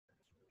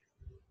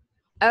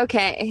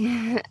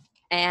Okay,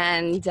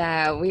 and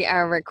we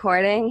are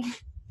recording.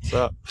 What's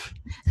up?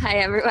 Hi,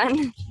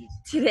 everyone.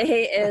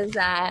 Today is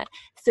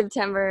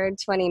September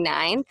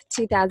 29th,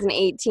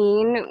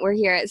 2018. We're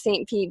here at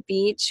St. Pete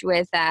Beach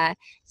with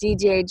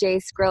DJ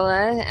Jay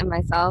Skrilla and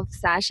myself,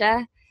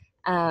 Sasha.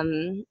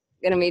 Going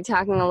to be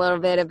talking a little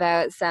bit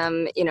about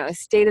some,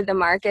 state of the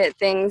market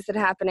things that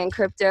happen in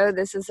crypto.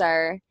 This is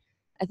our,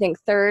 I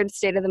think, third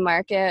state of the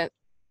market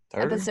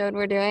episode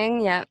we're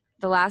doing. Yep.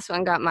 The last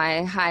one got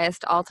my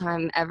highest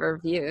all-time ever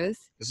views.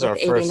 This is our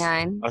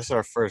 89. That's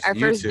our first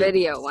first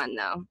video one,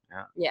 though.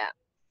 Yeah.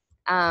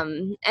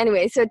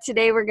 Anyway, so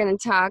today we're going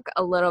to talk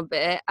a little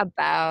bit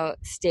about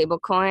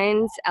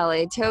stablecoins,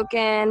 LA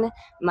token,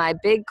 my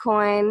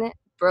Bitcoin,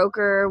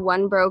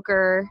 one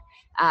broker,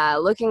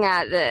 looking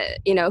at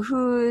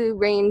who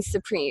reigns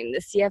supreme, the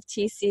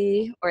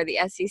CFTC or the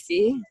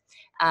SEC.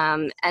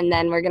 And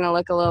then we're going to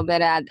look a little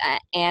bit at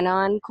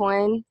Anon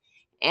coin,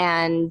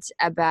 and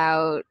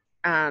about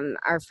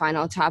our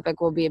final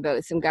topic will be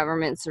about some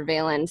government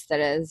surveillance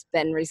that has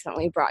been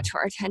recently brought to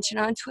our attention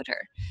on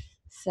Twitter.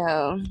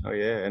 So. Oh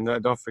yeah, and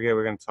don't forget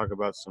we're going to talk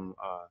about some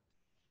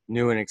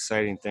new and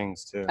exciting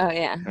things too. Oh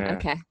yeah.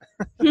 Okay.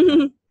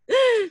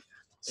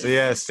 So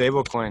yeah,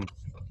 stablecoin.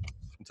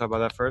 We'll talk about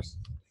that first.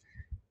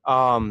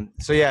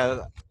 So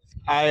yeah,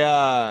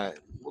 I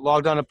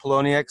logged on to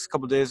poloniex a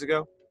couple days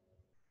ago,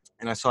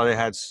 and I saw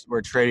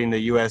we're trading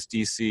the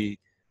USDC,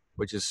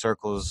 which is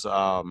Circle's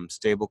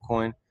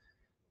stablecoin.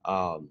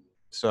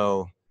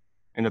 So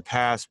in the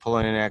past,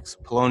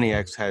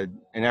 poloniex had,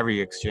 in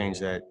every exchange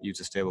that used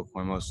a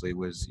stablecoin mostly,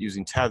 was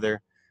using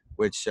Tether,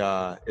 which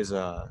is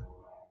a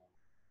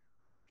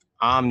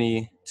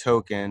Omni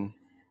token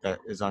that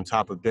is on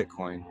top of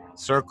Bitcoin.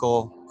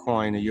 Circle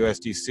coin, the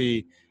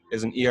USDC,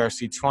 is an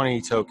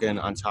ERC20 token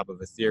on top of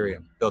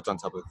Ethereum, built on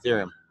top of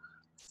Ethereum.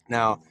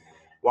 Now,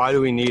 why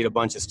do we need a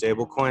bunch of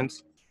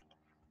stablecoins?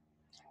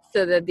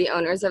 So that the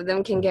owners of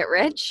them can get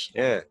rich?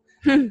 Yeah.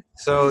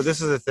 So this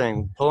is the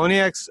thing.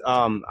 Poloniex,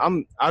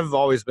 I've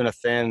always been a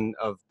fan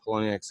of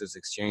Poloniex's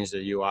exchange,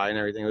 their UI and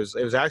everything. It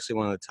was actually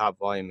one of the top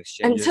volume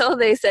exchanges. Until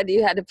they said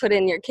you had to put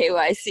in your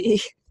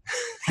KYC.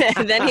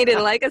 Then he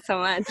didn't like it so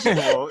much.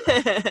 Well,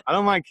 I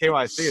don't mind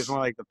KYC. It's more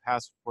like the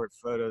passport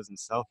photos and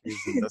selfies,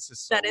 and that's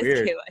just so that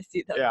weird. Is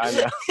KYC though. Yeah, I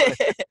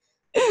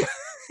know.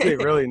 They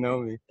really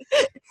know me.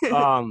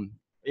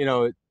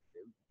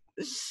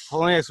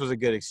 Poloniex was a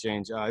good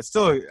exchange. It's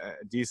still a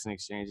decent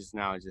exchange.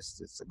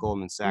 It's a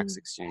Goldman Sachs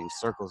exchange.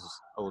 Circle's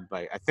owned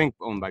by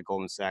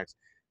Goldman Sachs.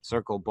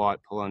 Circle bought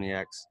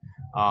Poloniex.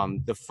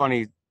 The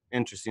funny,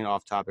 interesting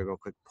off-topic real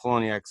quick,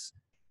 Poloniex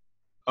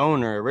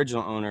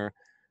original owner,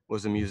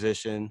 was a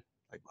musician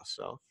like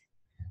myself,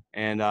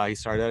 and he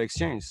started that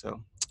exchange.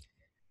 So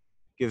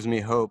gives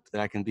me hope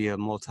that I can be a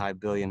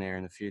multi-billionaire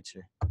in the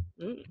future.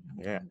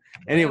 Yeah.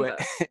 Anyway,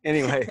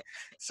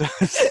 so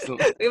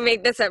we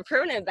make this our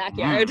permanent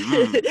backyard.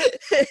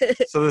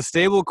 So the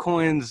stable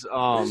coins,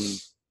 all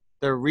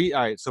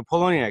right. So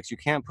Poloniex, you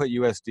can't put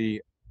USD,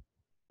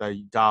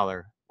 the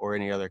dollar, or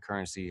any other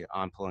currency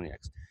on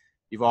Poloniex.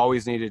 You've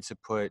always needed to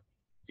put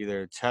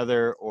either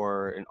Tether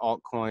or an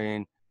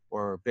altcoin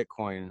or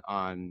Bitcoin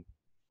on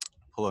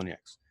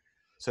Poloniex.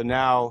 So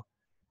now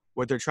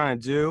what they're trying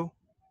to do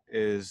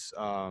is,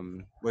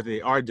 what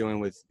they are doing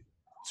with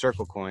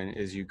Circle Coin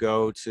is you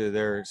go to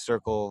their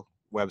Circle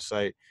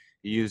website,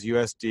 you use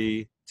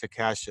USD to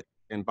cash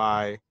and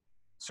buy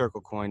Circle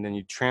Coin, then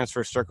you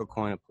transfer Circle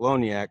Coin to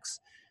Poloniex,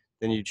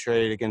 then you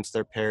trade against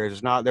their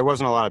pairs. There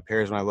wasn't a lot of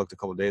pairs when I looked a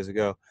couple of days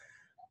ago,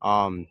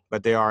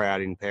 but they are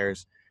adding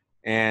pairs.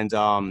 And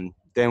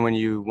then when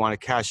you want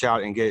to cash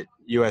out and get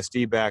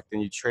USD back,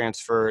 then you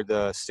transfer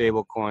the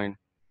stable coin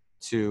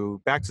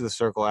back to the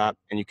Circle app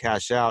and you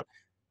cash out.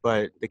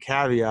 But the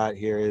caveat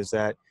here is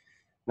that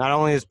not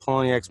only is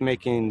Poloniex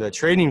making the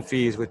trading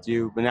fees with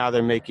you, but now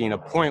they're making a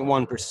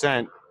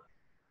 0.1%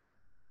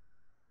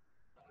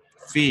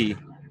 fee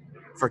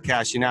for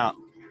cashing out.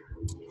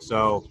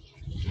 So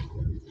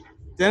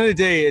at the end of the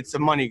day, it's a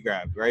money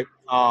grab, right?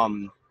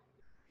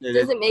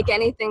 Does it make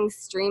anything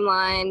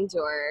streamlined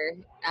or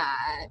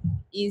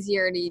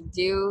easier to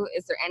do?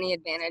 Is there any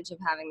advantage of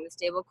having the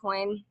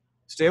stablecoin?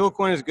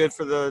 Stablecoin is good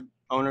for the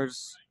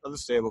owners of the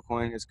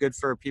stablecoin. It's good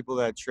for people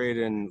that trade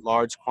in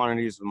large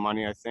quantities of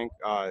money. I think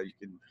you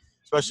can,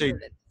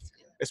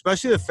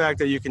 especially the fact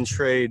that you can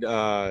trade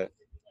the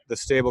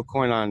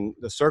stablecoin on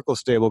the Circle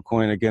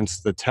stablecoin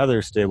against the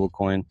Tether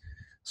stablecoin.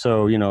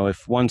 So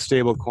if one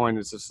stablecoin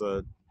is just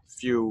a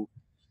few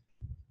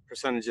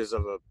percentages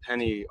of a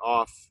penny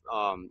off,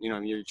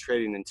 you're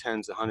trading in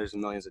tens of hundreds of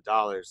millions of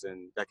dollars,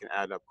 and that can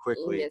add up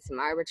quickly. You get some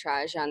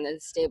arbitrage on the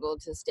stable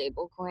to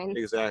stable coin.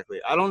 Exactly.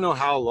 I don't know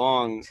how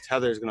long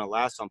Tether is going to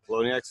last on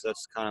Poloniex.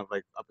 That's kind of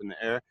like up in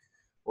the air,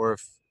 or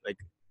if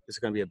it's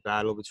going to be a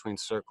battle between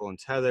Circle and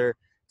Tether.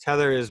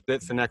 Tether is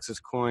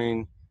Bitfinex's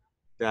coin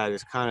that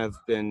has kind of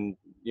been,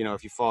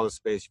 if you follow the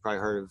space, you probably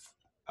heard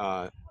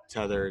of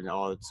Tether and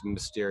all its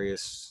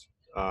mysterious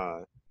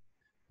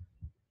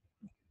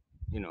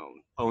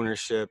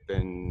ownership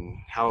and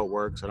how it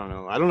works. I don't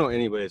know. I don't know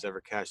anybody that's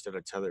ever cashed out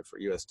a tether for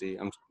USD.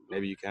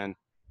 Maybe you can,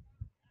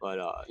 but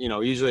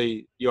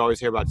usually you always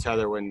hear about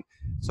tether when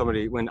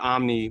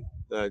Omni,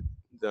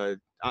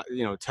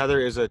 tether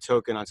is a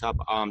token on top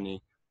of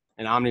Omni,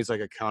 and Omni is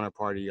like a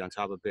counterparty on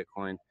top of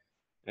Bitcoin,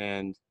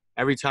 and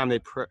every time they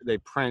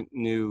print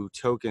new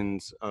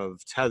tokens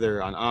of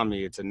tether on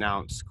Omni, it's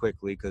announced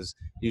quickly because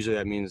usually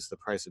that means the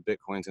price of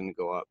Bitcoin's going to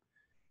go up.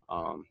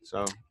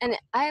 And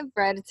I've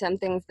read some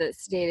things that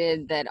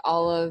stated that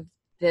all of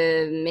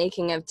the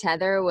making of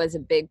Tether was a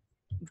big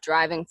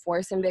driving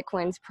force in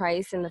Bitcoin's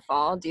price in the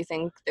fall. Do you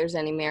think there's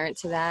any merit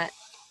to that?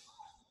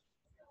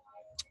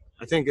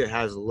 I think it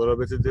has a little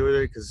bit to do with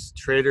it because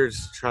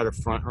traders try to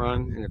front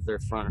run, and if they're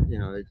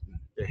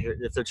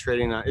if they're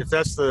trading if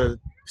that's the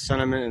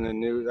sentiment in the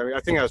news, I mean, I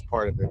think that was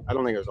part of it. I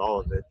don't think it was all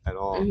of it at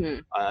all.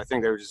 I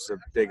think there was just a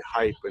big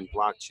hype in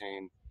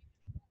blockchain.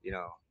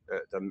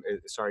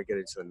 It started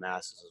getting to the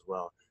masses as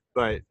well.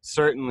 But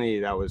certainly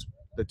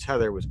the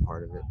tether was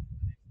part of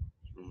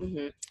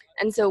it.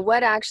 And so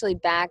what actually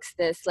backs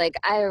this? Like,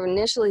 I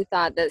initially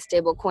thought that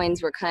stable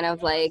coins were kind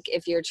of like,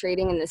 if you're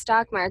trading in the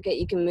stock market,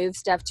 you can move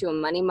stuff to a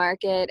money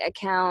market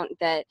account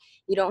that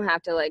you don't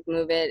have to like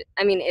move it.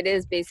 I mean, it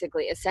is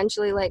basically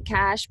essentially like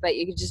cash, but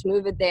you could just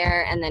move it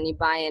there and then you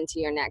buy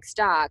into your next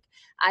stock.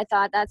 I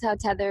thought that's how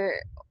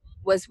Tether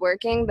was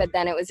working, but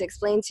then it was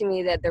explained to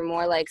me that they're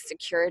more like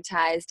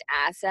securitized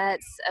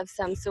assets of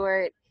some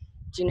sort.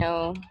 Do you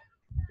know?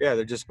 Yeah,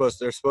 they're supposed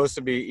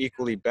to be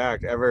equally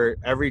backed.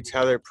 Every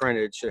tether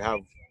printed should have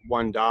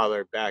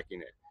 $1 backing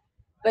it.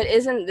 But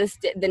isn't this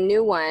the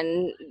new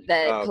one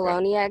that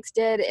poloniex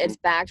did? It's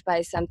backed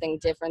by something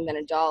different than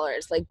 $1.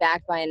 It's like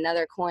backed by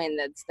another coin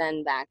that's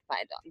then backed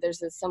by $1.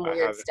 There's some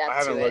weird step to it. I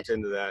haven't looked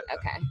into that.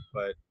 Okay.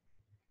 But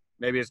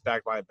maybe it's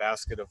backed by a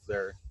basket of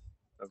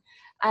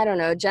I don't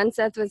know. Jen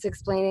Seth was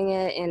explaining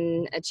it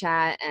in a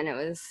chat, and it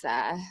was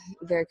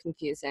very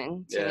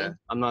confusing to me.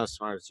 I'm not as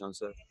smart as Jen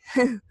Seth.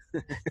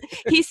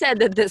 He said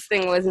that this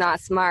thing was not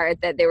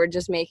smart, that they were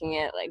just making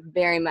it like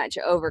very much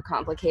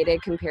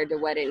overcomplicated compared to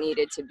what it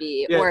needed to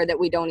be, or that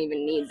we don't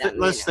even need them.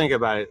 Let's think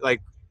about it. Like,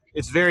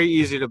 it's very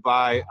easy to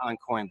buy on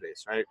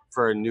Coinbase, right?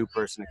 For a new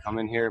person to come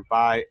in here,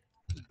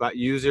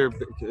 attach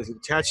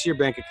your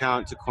bank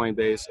account to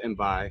Coinbase and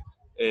buy,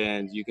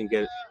 and you can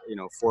get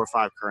 4 or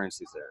 5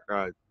 currencies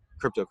there.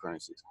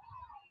 Cryptocurrencies.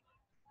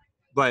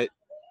 But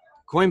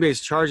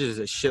Coinbase charges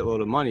a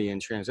shitload of money in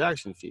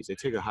transaction fees. They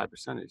take a high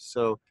percentage.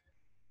 So,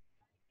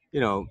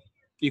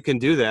 you can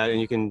do that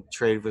and you can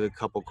trade with a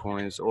couple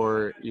coins,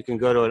 or you can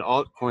go to an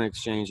altcoin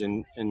exchange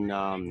and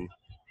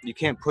you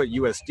can't put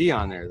USD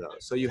on there though.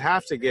 So you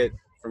have to get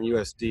from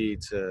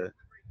USD to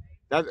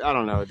that. I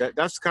don't know.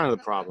 That's kind of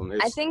the problem.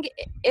 I think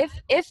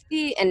if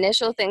the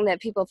initial thing that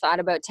people thought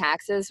about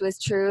taxes was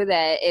true,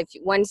 that if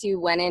once you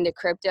went into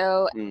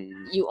crypto,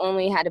 you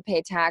only had to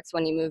pay tax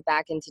when you moved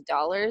back into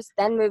dollars,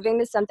 then moving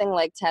to something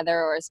like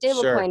Tether or a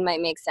stablecoin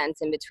might make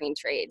sense in between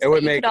trades. It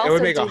would make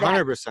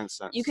 100% sense.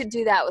 You could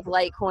do that with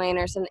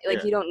Litecoin or something.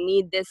 Like, you don't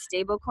need this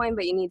stablecoin,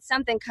 but you need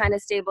something kind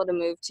of stable to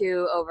move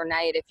to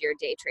overnight if you're a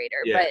day trader.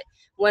 But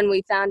when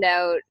we found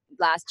out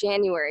last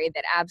January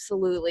that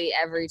absolutely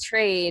every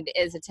trade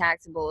is a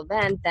taxable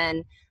event,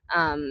 then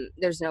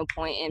there's no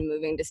point in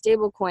moving to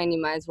stablecoin.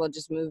 You might as well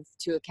just move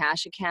to a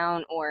cash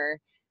account or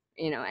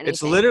anything.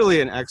 It's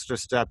literally an extra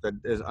step that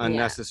is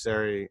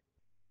unnecessary,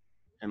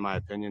 in my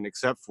opinion,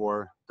 except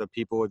for the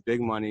people with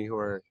big money who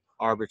are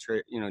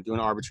doing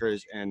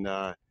arbitrage, and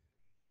the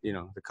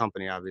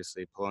company,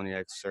 obviously,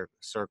 poloniex,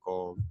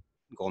 Circle,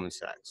 Goldman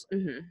Sachs.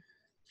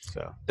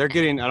 So they're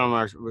getting, I don't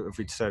know if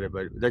we said it,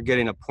 but they're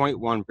getting a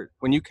 0.1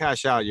 when you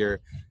cash out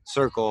your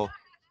Circle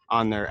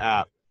on their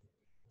app.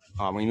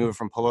 When you move it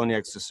from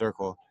poloniex to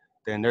Circle,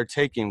 then they're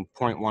taking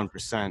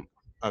 0.1%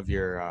 of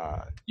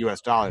your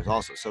US dollars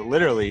also. So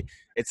literally,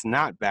 it's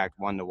not backed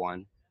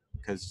 1-to-1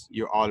 because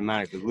you're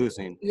automatically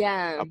losing a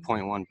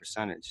 0.1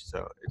 percentage.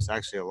 So it's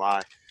actually a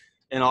lie.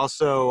 And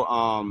also,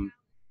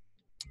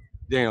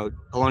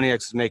 poloniex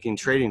is making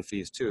trading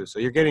fees too. So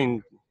you're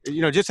getting,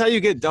 just how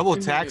you get double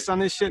tax on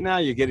this shit now,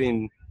 you're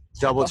getting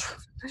you're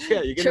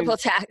getting triple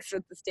tax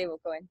with the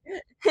stablecoin.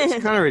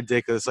 It's kind of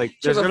ridiculous. Like,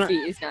 there's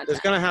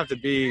gonna have to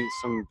be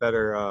some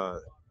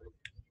better.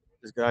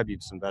 There's gotta be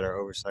some better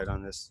oversight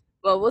on this.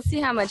 Well, we'll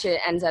see how much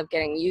it ends up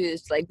getting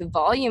used. Like, the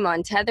volume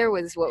on Tether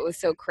was what was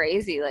so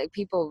crazy. Like,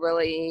 people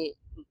really,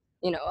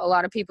 a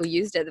lot of people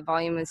used it. The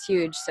volume was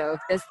huge. So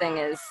if this thing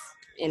is,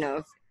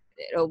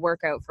 it'll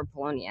work out for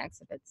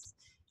poloniex if it's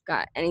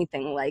got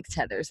anything like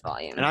Tether's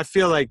volume. And I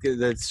feel like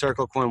the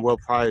Circle coin will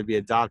probably be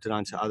adopted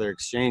onto other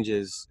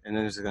exchanges, and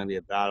then there's going to be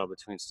a battle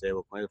between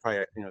stable coins. There's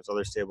probably there's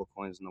other stable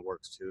coins in the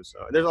works too.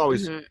 So there's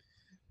always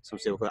some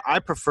stable coin. I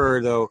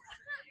prefer though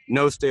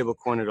no stable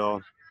coin at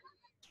all.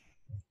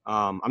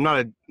 I'm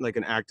not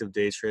an active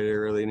day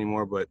trader really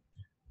anymore, but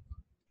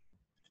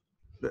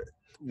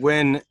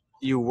when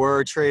you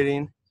were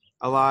trading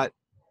a lot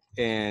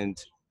and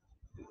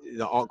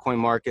the altcoin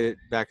market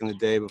back in the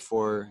day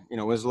before, it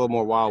was a little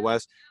more Wild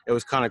West. It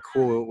was kind of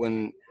cool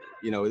when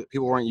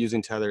people weren't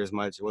using Tether as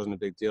much. It wasn't a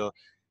big deal.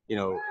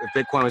 If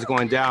Bitcoin was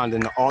going down, then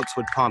the alts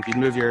would pump. You'd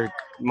move your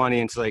money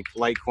into like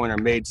Litecoin or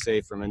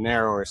MadeSafe or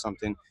Monero or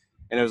something.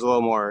 And it was a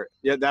little more,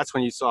 that's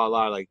when you saw a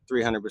lot of like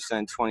 300%,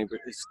 20%,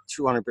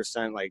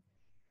 200%, like,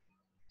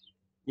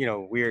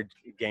 weird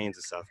gains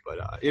and stuff. But,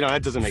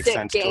 that doesn't make Sick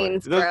sense.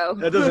 gains, bro.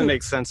 That doesn't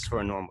make sense for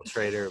a normal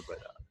trader, but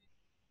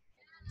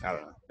I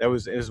don't know. It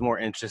was more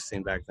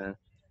interesting back then.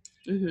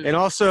 Mm-hmm. And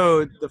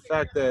also the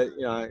fact that,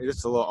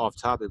 it's a little off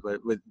topic,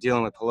 but with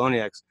dealing with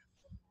poloniex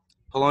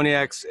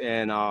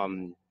and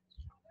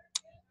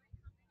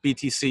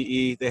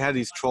BTCE, they had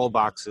these troll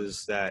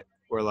boxes that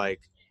were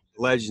like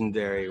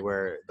legendary,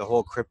 where the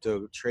whole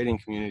crypto trading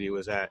community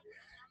was at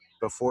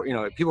before.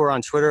 People were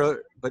on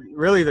Twitter, but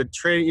really the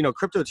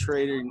crypto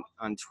trading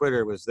on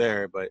Twitter was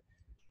there, but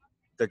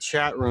the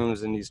chat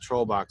rooms in these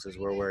troll boxes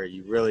were where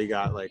you really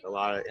got like a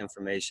lot of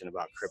information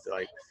about crypto.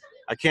 Like,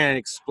 I can't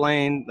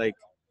explain, like,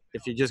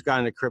 if you just got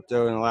into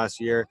crypto in the last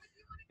year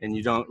and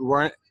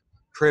weren't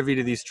privy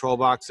to these troll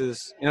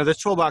boxes. There's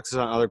troll boxes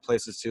on other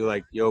places too,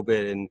 like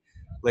Yobit and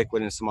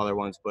Liquid and some other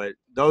ones, but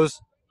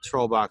those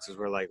troll boxes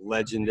were like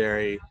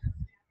legendary.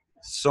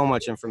 So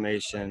much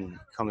information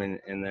coming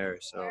in there,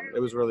 so it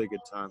was really a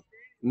good time.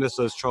 Miss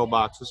those troll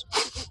boxes.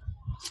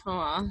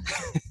 Aw.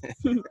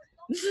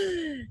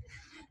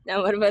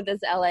 Now, what about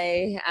this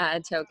LA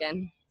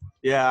token?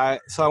 Yeah,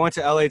 so I went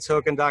to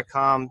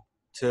latoken.com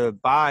to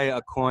buy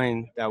a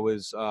coin that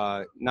was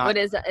not. What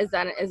is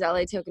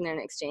LA token an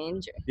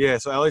exchange? Yeah,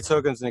 so LA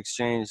token's an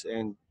exchange,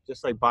 and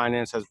just like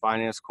Binance has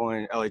Binance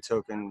coin,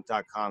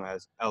 latoken.com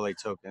has LA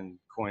token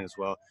coin as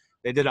well.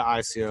 They did an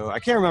ICO. I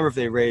can't remember if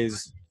they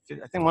raised,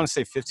 I want to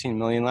say 15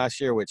 million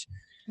last year, which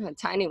A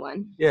tiny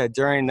one. Yeah,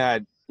 during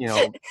that,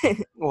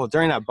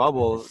 during that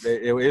bubble,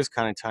 it is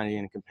kind of tiny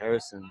in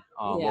comparison,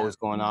 what was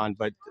going on.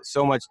 But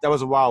so much, that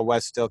was a Wild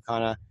West still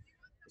kind of.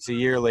 It's a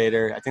year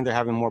later. I think they're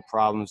having more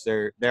problems.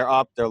 They're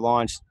up, they're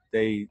launched,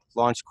 they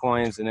launched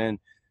coins, and then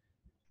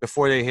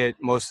before they hit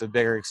most of the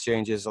bigger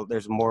exchanges,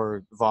 there's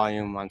more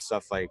volume on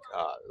stuff like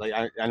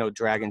I know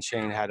Dragon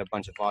Chain had a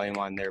bunch of volume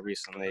on there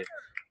recently.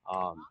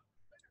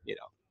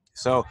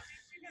 So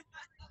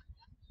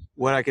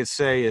what I could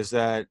say is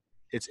that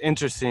it's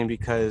interesting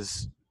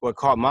because what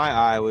caught my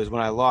eye was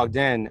when I logged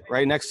in,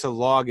 right next to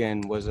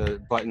login was a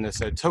button that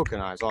said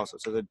tokenize also.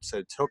 So it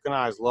said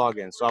tokenize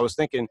login. So I was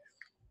thinking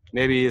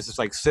maybe it's just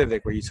like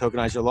Civic where you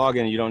tokenize your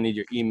login and you don't need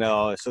your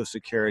email or social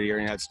security or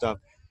any of that stuff.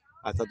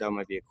 I thought that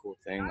might be a cool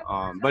thing,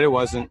 but it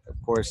wasn't, of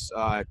course.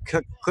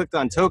 Clicked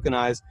on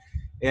tokenize,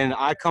 and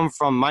I come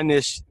from my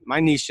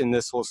niche in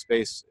this whole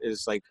space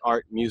is like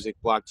art, music,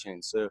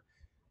 blockchain. So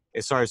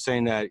it started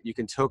saying that you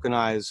can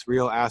tokenize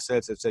real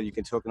assets. It said you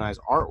can tokenize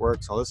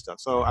artworks, all this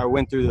stuff. So I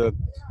went through the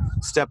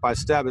step by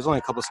step. There's only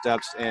a couple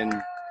steps, and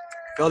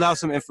filled out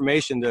some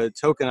information to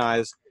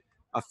tokenize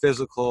a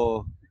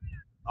physical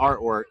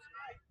artwork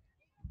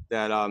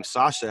that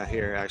Sasha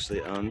here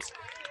actually owns,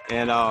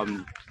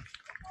 and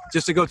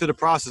just to go through the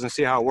process and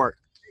see how it worked.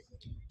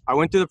 I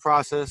went through the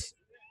process.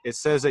 It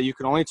says that you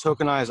can only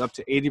tokenize up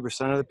to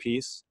 80% of the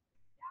piece.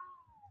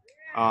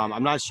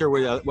 I'm not sure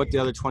what the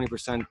other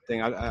 20%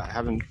 thing. I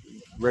haven't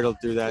riddled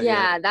through that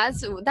yet.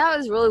 That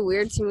was really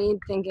weird to me,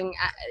 thinking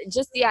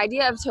just the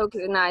idea of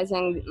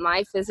tokenizing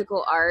my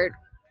physical art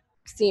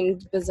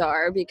seemed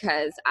bizarre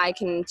because I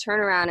can turn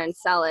around and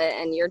sell it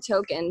and your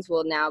tokens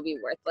will now be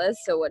worthless.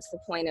 So what's the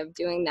point of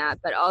doing that?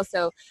 But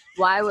also,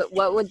 what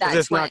would that?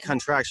 It's not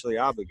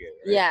contractually obligated.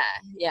 Right?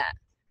 Yeah.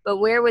 But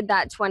where would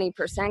that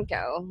 20%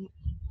 go?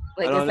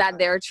 Like, is that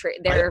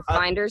their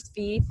finder's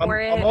fee for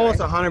it? I'm almost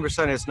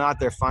 100% it's not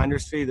their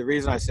finder's fee. The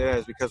reason I say that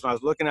is because when I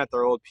was looking at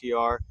their old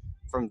PR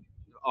from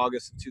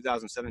August of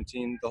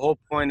 2017, the whole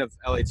point of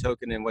LA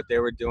Token and what they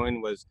were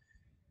doing was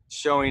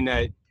showing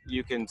that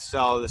you can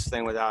sell this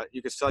thing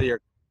you can sell your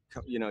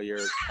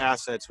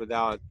assets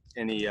without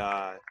any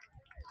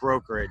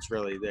brokerage,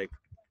 really, like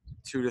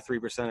 2 to 3%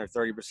 or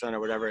 30% or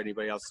whatever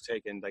anybody else is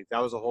taking. Like,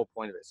 that was the whole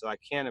point of it. So I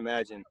can't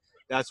imagine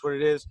that's what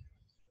it is.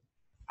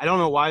 I don't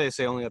know why they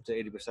say only up to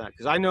 80%,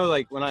 because I know,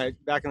 like, when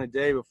back in the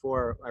day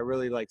before I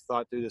really like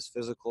thought through this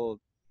physical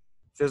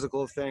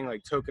thing,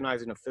 like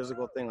tokenizing a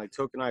physical thing, like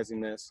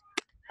tokenizing this,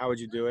 how would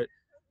you do it?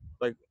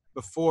 Like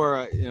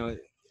before,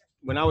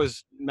 when I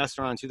was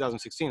messing around in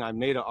 2016, I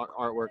made an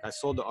artwork, I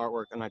sold the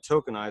artwork, and I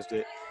tokenized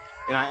it.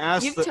 And I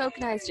asked You've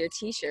tokenized your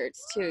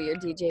t-shirts too, your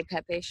DJ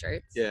Pepe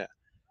shirts. Yeah.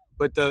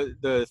 But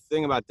the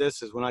thing about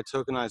this is when I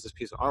tokenized this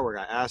piece of artwork,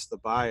 I asked the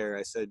buyer,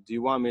 I said, do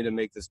you want me to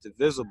make this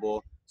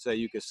divisible so that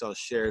you can sell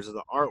shares of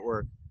the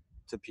artwork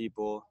to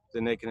people,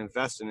 then they can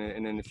invest in it.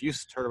 And then if you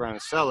turn around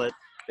and sell it,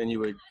 then you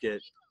would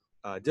get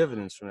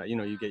dividends from that.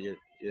 You get your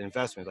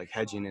investment, like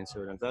hedging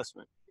into an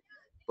investment.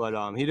 But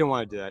he didn't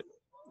want to do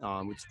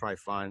that, which is probably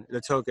fine. The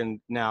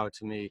token now,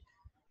 to me,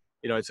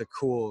 it's a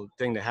cool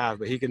thing to have,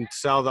 but he can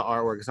sell the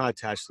artwork. It's not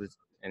attached to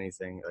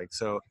anything. Like,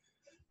 so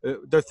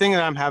the thing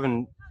that I'm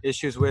having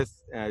issues with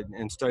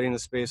and studying the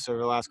space over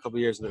the last couple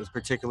of years,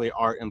 particularly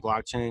art and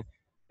blockchain,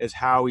 is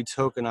how we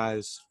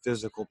tokenize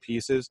physical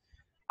pieces.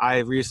 I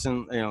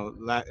recently,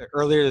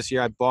 earlier this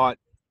year, I bought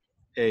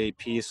a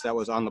piece that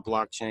was on the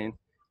blockchain,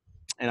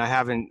 and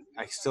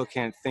I still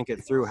can't think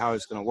it through how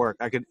it's going to work.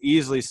 I could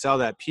easily sell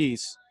that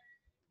piece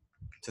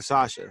to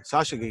Sasha.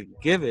 Sasha could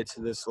give it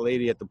to this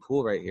lady at the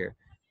pool right here.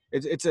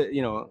 It's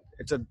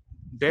a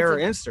bearer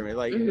instrument.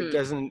 Like it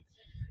doesn't.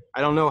 I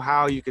don't know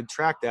how you could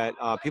track that.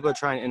 People are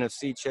trying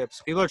NFC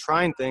chips. People are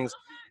trying things,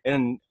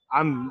 and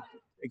I'm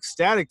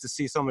ecstatic to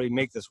see somebody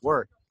make this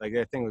work. Like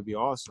that thing would be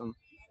awesome.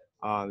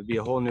 It'd be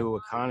a whole new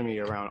economy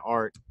around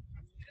art.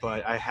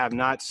 But I have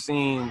not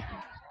seen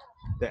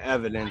the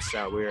evidence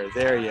that we're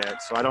there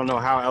yet. So I don't know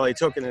how LA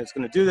Token is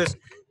going to do this.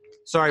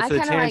 Sorry for the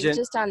tangent. Like,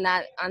 just on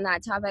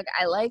that topic,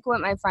 I like what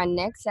my friend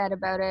Nick said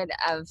about it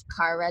of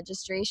car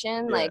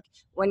registration. Yeah. Like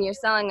when you're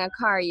selling a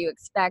car, you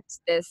expect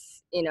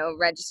this,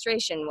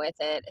 registration with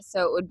it.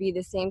 So it would be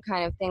the same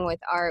kind of thing with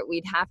art.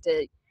 We'd have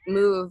to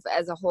move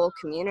as a whole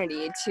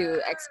community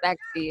to expect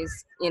these,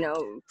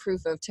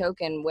 proof of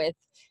token with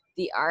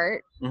the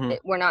art.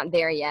 We're not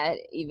there yet,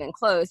 even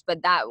close,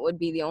 but that would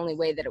be the only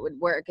way that it would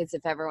work is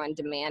if everyone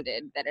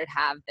demanded that it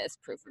have this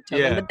proof of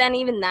token. Yeah. But then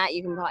even that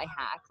you can probably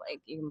hack.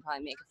 Like you can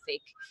probably make a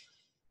fake,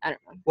 I don't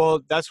know. Well,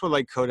 that's what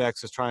like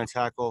Codex is trying to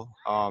tackle.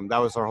 That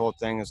was our whole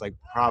thing, is like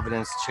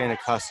provenance, chain of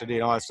custody,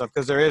 and all that stuff,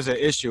 because there is an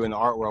issue in the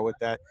art world with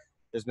that.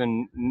 There's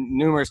been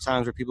numerous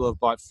times where people have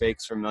bought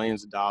fakes for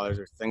millions of dollars,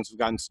 or things have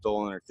gotten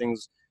stolen, or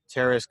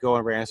terrorists go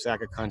and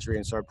ransack a country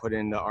and start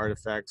putting the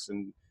artifacts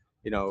and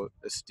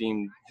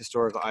esteemed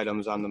historical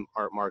items on the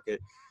art market.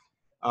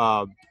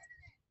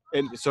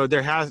 And so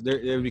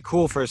it would be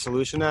cool for a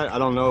solution to that. I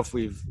don't know if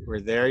we're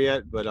there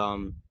yet, but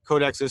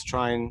Codex is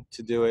trying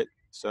to do it.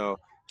 So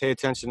pay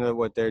attention to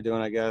what they're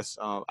doing, I guess.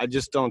 I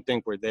just don't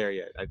think we're there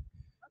yet.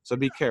 So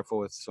be careful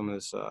with some of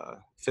this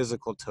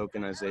physical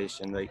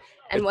tokenization.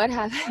 And what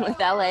happened with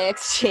LA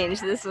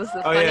Exchange? This was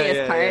the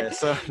funniest part. Yeah.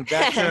 So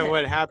back to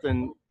what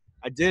happened.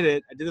 I did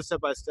it step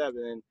by step,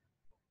 and then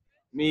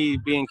me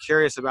being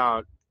curious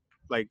about,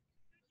 like,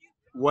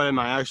 what am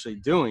I actually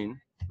doing?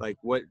 Like,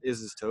 what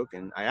is this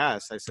token? I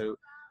said,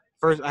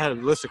 first I had a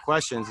list of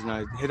questions, and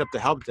I hit up the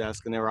help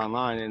desk, and they were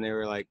online, and they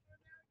were like,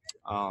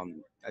 I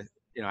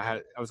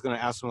was going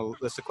to ask them a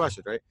list of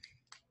questions, right?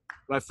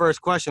 My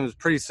first question was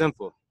pretty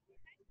simple.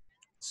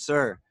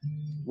 Sir,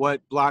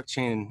 what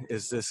blockchain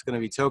is this going to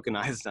be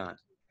tokenized on?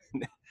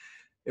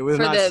 It was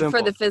not simple.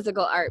 For the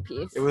physical art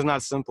piece. It was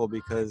not simple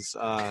because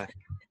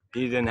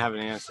he didn't have an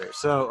answer.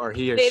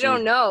 They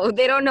don't know.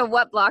 They don't know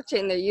what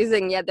blockchain they're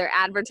using yet. They're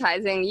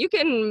advertising, you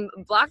can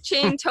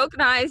blockchain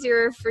tokenize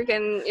your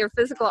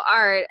physical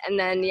art, and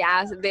then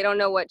they don't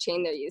know what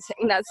chain they're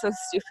using. That's so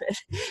stupid.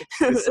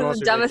 It's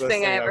the dumbest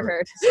thing I ever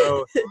heard.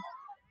 So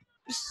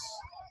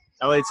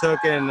LA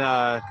Token,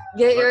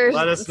 get your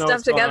let us know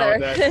stuff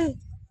together.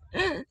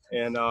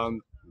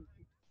 And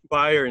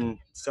buyer and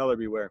seller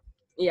beware.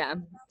 Yeah.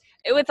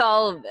 With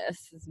all of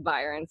this, it's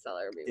buyer and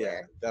seller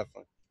beware. Yeah,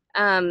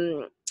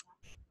 definitely.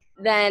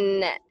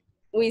 Then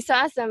we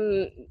saw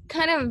some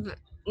kind of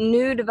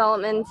new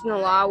developments in the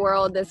law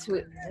world this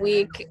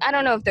week. I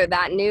don't know if they're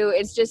that new.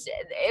 It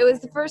was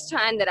the first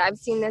time that I've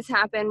seen this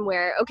happen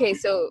where,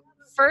 so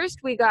first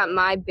we got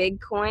My Big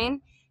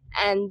Coin,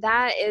 and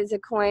that is a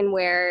coin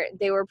where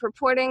they were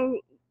purporting,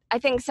 I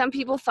think some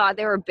people thought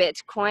they were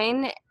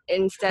Bitcoin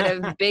instead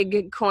of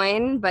Big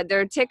Coin, but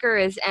their ticker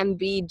is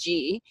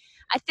MBG.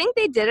 I think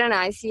they did an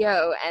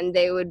ICO, and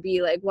they would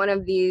be like one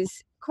of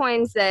these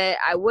coins that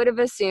I would have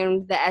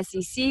assumed the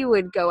SEC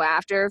would go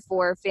after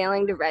for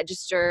failing to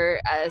register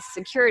a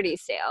security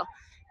sale.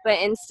 But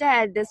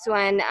instead, this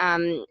one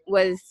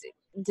was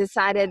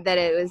decided that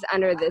it was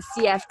under the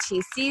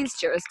CFTC's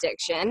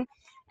jurisdiction.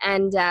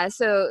 And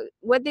so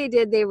what they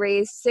did, they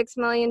raised $6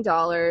 million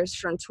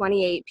from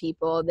 28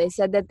 people. They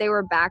said that they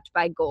were backed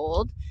by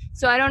gold.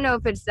 So I don't know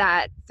if it's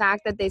that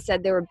fact that they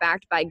said they were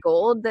backed by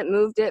gold that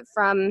moved it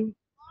from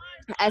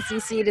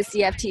SEC to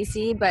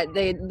CFTC, but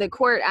the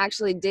court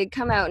actually did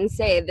come out and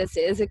say this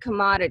is a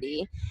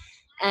commodity.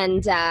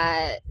 And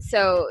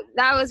so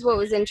that was what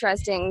was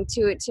interesting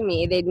to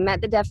me. They'd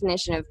met the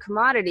definition of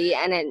commodity,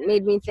 and it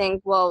made me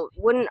think, well,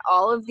 wouldn't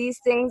all of these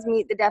things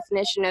meet the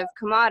definition of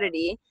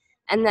commodity?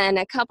 And then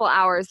a couple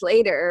hours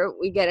later,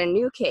 we get a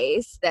new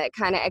case that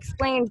kind of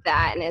explained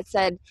that, and it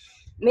said,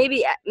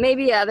 maybe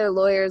other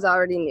lawyers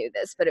already knew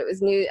this, but it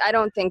was new. I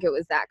don't think it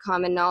was that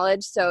common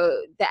knowledge.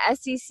 So the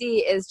SEC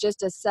is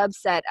just a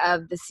subset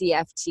of the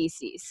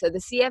CFTC. So the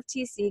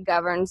CFTC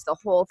governs the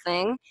whole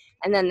thing,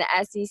 and then the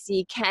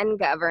SEC can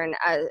govern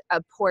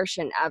a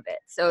portion of it.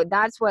 So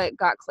that's what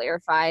got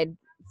clarified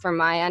from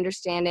my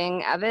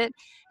understanding of it.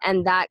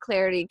 And that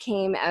clarity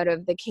came out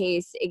of the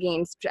case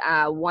against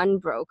one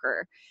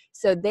broker.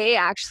 So they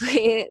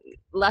actually,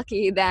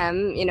 lucky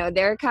them,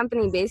 they're a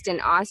company based in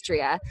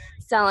Austria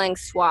selling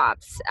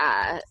swaps.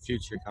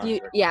 Future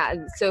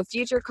contracts. So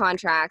future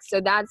contracts.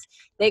 So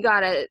they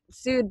got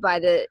sued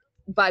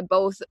by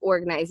both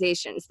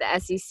organizations, the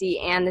SEC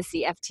and the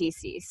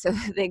CFTC. So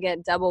they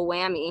get double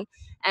whammy.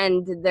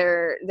 And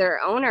their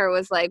owner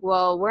was like,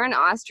 well, we're an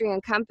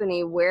Austrian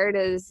company. Where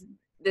does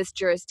this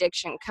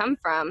jurisdiction come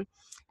from?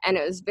 And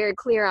it was very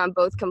clear on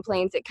both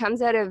complaints. It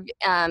comes out of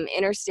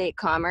interstate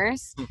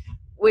commerce.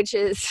 which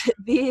is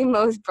the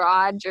most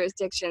broad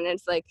jurisdiction.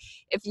 It's like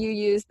if you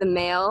use the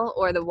mail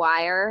or the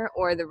wire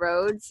or the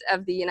roads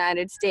of the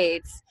United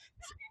States,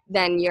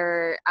 then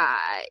you're,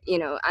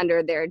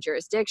 under their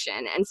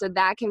jurisdiction. And so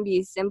that can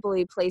be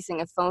simply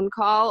placing a phone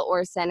call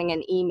or sending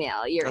an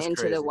email. You're That's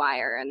into crazy. the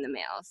wire and the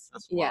mails.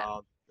 That's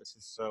wild. This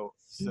is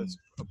such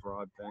a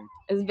broad thing.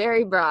 It's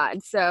very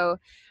broad. So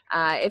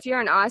if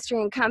you're an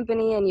Austrian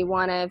company and you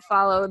want to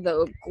follow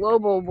the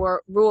global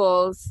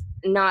rules,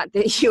 not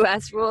the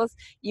U.S. rules,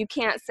 you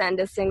can't send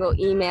a single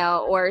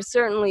email, or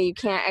certainly you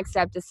can't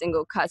accept a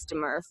single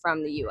customer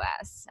from the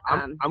U.S.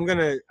 I'm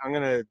gonna.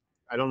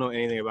 I don't know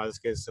anything about this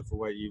case except for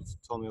what you've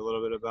told me a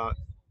little bit about,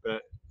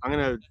 but I'm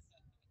gonna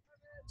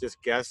just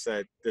guess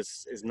that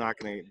this is not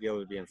gonna be able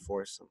to be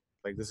enforced.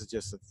 Like, this is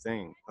just a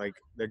thing. Like,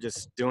 they're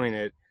just doing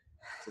it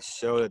to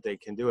show that they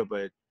can do it,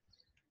 but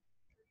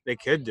they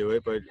could do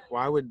it. But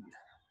why would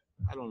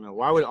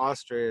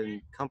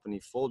Austrian company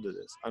fold to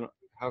this?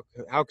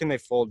 How can they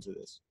fold to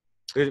this?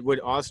 Would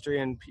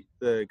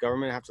the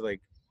government have to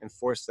like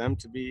enforce them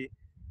to be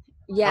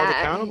held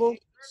accountable?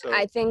 So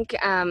I think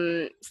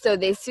so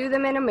they sue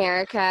them in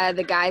America.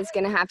 The guy's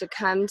gonna have to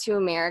come to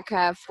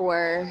America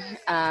for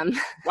why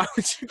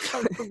would you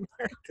come to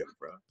America,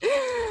 bro?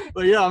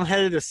 Well, yeah, I'm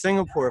headed to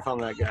Singapore if I'm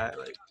that guy.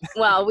 Like,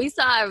 well, we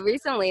saw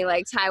recently,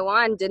 like,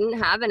 Taiwan didn't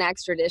have an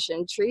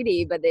extradition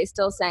treaty, but they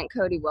still sent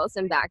Cody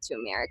Wilson back to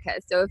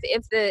America. So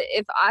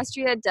if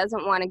Austria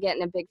doesn't want to get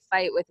in a big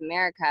fight with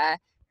America,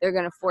 they're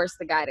gonna force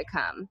the guy to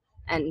come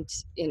and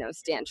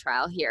stand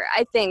trial here.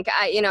 I think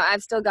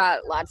I've still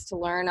got lots to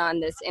learn on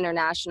this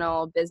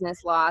international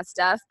business law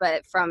stuff,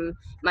 but from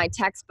my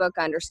textbook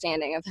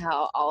understanding of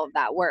how all of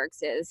that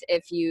works is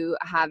if you're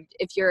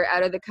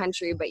out of the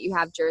country but you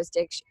have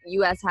jurisdiction,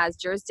 US has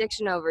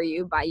jurisdiction over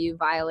you by you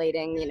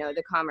violating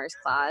the Commerce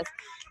Clause,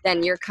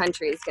 then your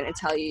country is going to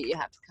tell you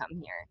have to come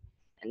here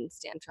and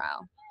stand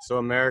trial. So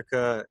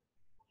America,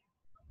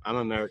 I'm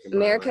American.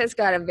 America's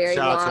got a very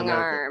long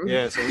arm.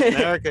 Yeah, so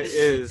America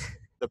is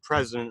the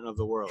president of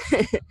the world.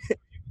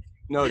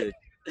 Noted.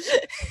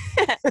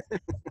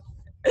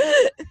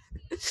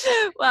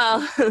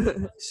 Well,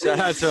 shout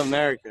out to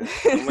America.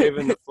 I'm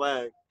waving the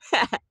flag.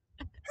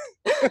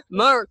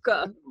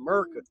 America.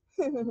 America.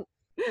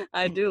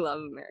 I do love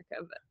America,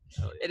 but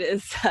it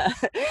is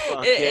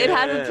it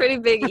has a pretty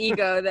big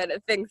ego that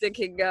it thinks it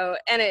can go,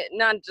 and it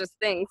not just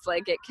thinks,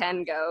 like, it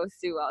can go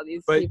sue all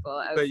these people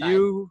outside. But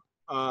you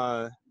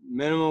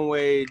minimum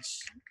wage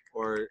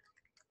or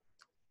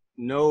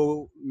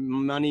no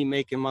money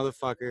making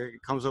motherfucker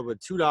comes up with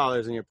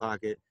 $2 in your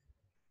pocket,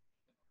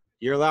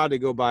 you're allowed to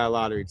go buy a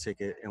lottery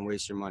ticket and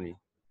waste your money,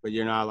 but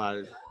you're not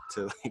allowed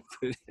to like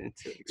put it into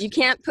exchange. You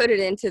can't put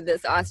it into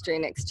this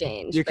Austrian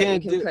exchange, but you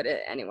can put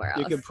it anywhere else.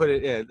 You can put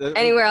it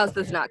anywhere else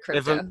that's not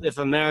crypto. If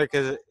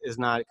America is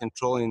not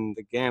controlling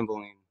the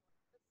gambling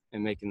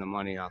and making the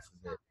money off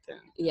of it, then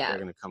they're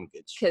gonna come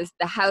get you. Because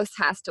the house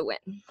has to win.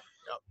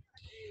 Yep.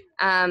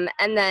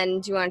 And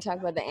then, do you want to talk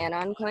about the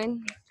Anon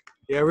coin?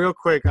 Yeah, real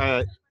quick.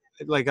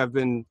 I've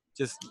been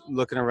just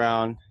looking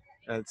around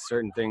at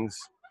certain things,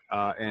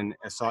 and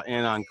I saw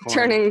Anon coin.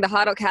 Turning the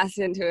Hodlcast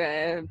into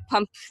a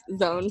pump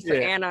zone for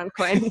Anon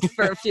coin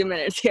for a few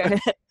minutes here.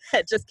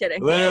 Just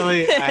kidding.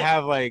 Literally, I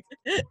have like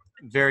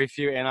very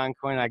few Anon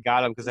coin. I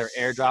got them because they're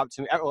airdropped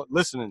to me.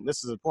 Listen,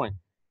 this is the point.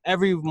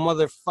 Every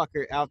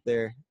motherfucker out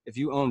there, if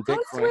you own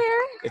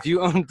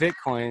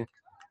Bitcoin,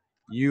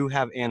 you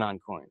have Anon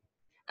coin.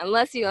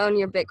 Unless you own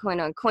your Bitcoin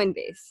on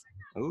Coinbase.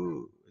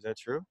 Ooh, is that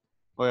true?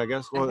 Well, I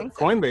guess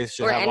Coinbase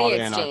should have all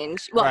the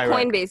exchange. Well,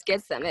 Coinbase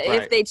gets them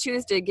if they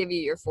choose to give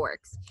you your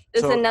forks.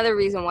 This is another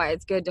reason why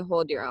it's good to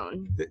hold your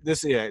own.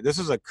 This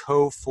is a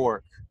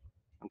co-fork,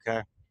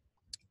 okay,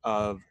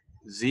 of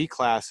Z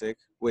Classic,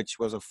 which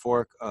was a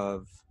fork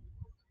of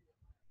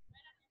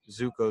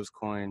Zuko's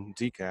coin,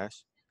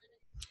 Zcash.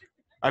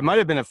 It might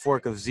have been a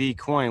fork of Z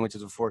Coin, which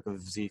is a fork of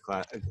Z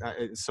Class.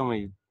 So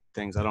many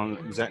things I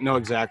don't know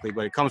exactly,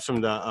 but it comes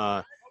from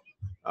the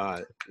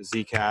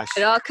Zcash.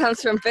 It all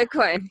comes from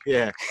Bitcoin.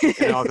 Yeah,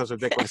 it all comes from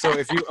Bitcoin. So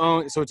if you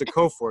own, so it's a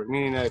co-fork,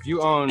 meaning that if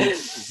you own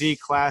Z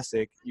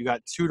Classic, you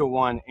got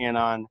 2-to-1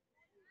 Anon.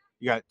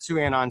 You got 2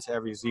 Anon to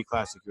every Z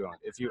Classic you own.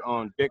 If you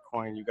own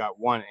Bitcoin, you got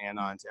 1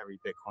 Anon to every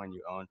Bitcoin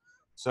you own.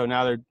 So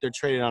now they're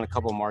traded on a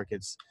couple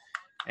markets,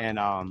 and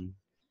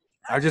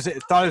I just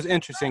thought it was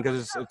interesting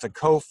because it's a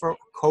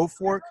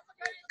co-fork,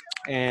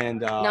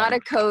 and not a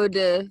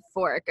code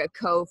fork, a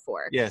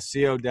co-fork. Yeah,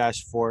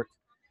 CO-fork.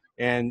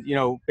 And,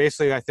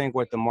 basically I think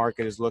what the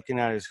market is looking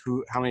at is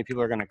how many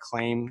people are going to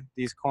claim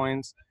these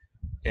coins.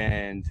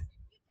 And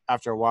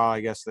after a while,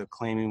 I guess the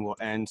claiming will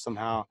end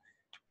somehow.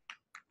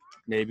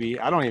 Maybe.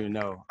 I don't even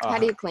know. How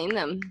do you claim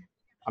them?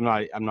 I'm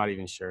not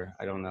even sure.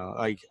 I don't know.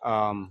 Like,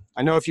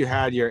 I know if you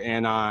had your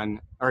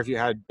Anon or if you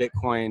had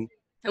Bitcoin.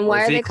 And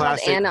why are they called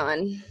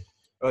Anon?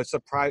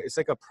 It's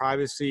like a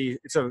privacy.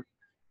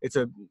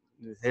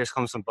 Here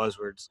comes some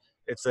buzzwords.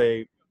 It's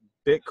a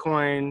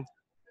Bitcoin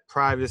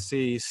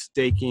privacy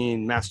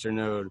staking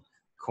masternode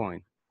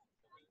coin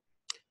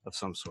of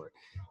some sort.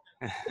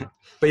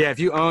 But yeah, if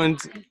you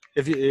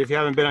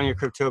haven't been on your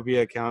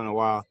Cryptopia account in a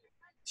while,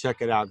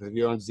 check it out. Because if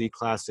you own Z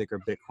Classic or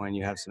Bitcoin,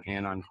 you have some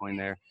Anon coin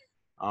there.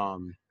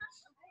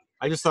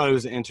 I just thought it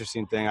was an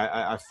interesting thing.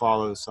 I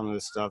follow some of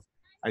this stuff.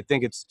 I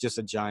think it's just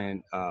a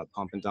giant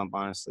pump and dump,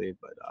 honestly.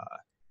 But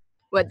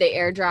what, they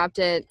airdropped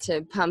it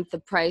to pump the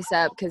price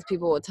up because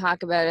people will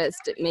talk about it.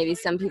 Maybe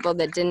some people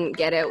that didn't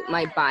get it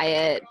might buy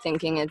it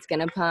thinking it's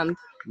gonna pump,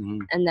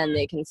 and then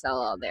they can sell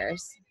all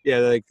theirs. Yeah,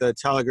 like the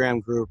Telegram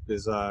group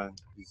is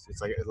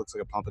it's like, it looks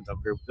like a pump and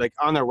dump group. Like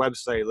on their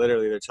website,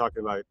 literally they're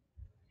talking about,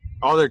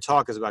 all their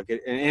talk is about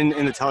getting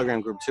in the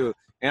Telegram group too,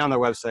 and on their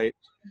website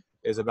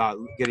is about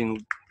getting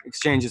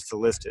exchanges to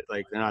list it.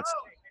 Like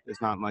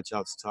there's not much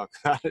else to talk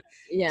about it.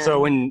 Yeah.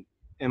 So in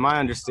my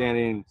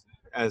understanding,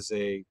 as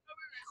a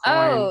coin,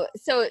 oh,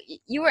 so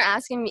you were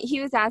asking me,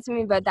 he was asking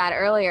me about that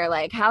earlier,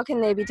 like how can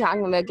they be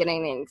talking about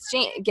getting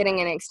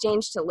an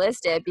exchange to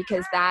list it,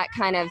 because that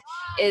kind of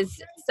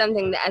is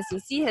something the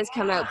SEC has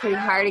come out pretty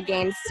hard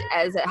against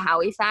as a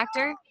Howey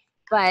factor.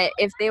 But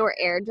if they were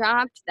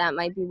airdropped, that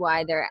might be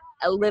why they're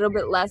a little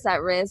bit less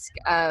at risk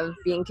of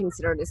being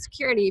considered a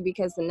security,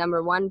 because the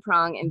number one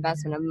prong,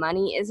 investment of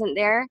money, isn't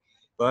there.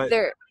 But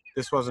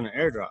this wasn't an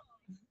airdrop.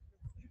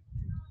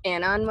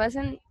 Anon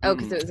wasn't? Oh,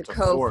 because it was a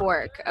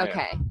co-fork.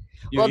 Okay.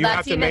 Yeah. Well,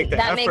 that's even,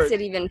 that makes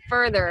it even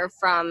further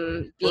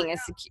from being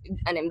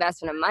an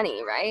investment of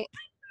money, right?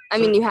 I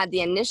mean, you had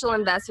the initial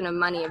investment of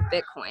money of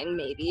Bitcoin,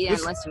 maybe,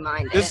 unless you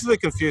mined it. This is the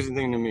confusing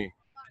thing to me.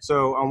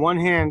 So on one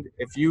hand,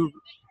 if you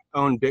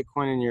own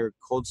Bitcoin in your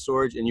cold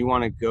storage and you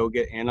want to go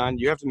get Anon,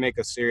 you have to make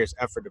a serious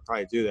effort to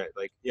probably do that.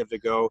 Like you have to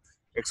go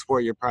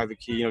export your private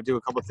key, do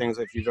a couple of things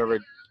if you've ever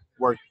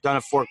done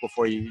a fork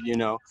before, you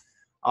know.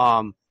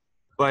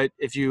 But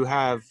if you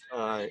have,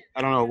 I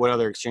don't know what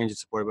other exchanges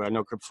support, but I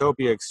know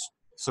Cryptopia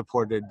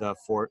supported the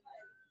fork.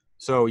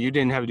 So you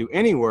didn't have to do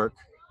any work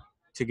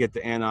to get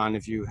the Anon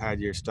if you had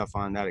your stuff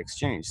on that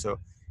exchange. So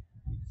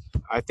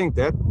I think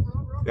that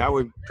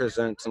would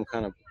present some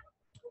kind of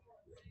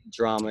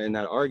drama in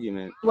that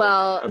argument.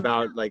 Well,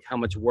 about like how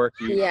much work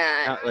you,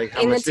 like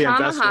how in much the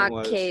investment Tomahawk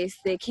was. case,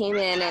 they came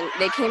out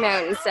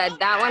and said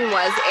that one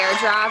was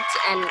airdropped,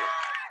 and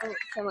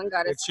someone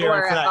got a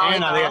score at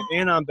volleyball. They got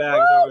Anon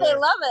bags over there. They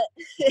love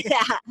it.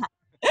 Yeah.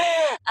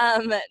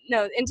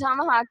 No, in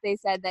Tomahawk, they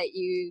said that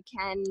you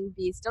can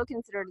be still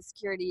considered a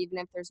security even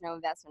if there's no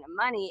investment of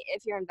money.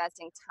 If you're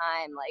investing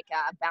time, like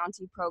a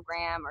bounty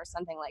program or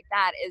something like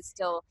that, is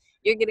still,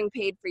 you're getting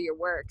paid for your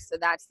work. So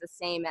that's the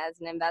same as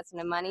an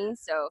investment of money.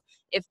 So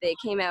if they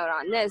came out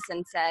on this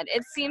and said,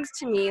 it seems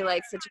to me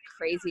like such a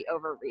crazy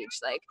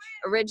overreach. Like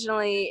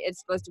originally it's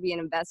supposed to be an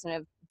investment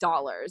of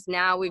dollars.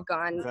 Now we've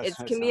gone, it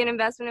can be an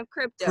investment of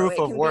crypto. Proof it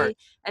of can work. be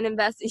an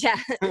yeah.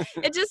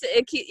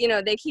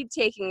 They keep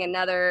taking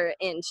another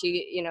inch,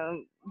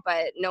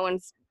 but no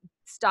one's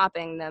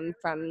stopping them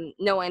from,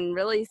 no one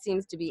really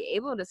seems to be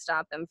able to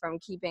stop them from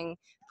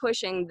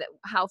pushing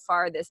how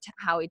far this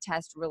Howey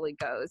test really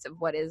goes of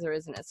what is or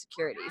isn't a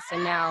security. So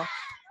now,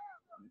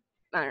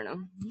 I don't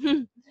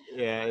know.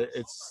 Yeah,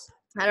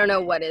 I don't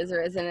know what is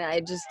or isn't. I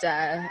just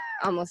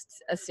almost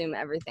assume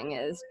everything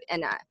is,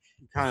 and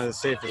kind of the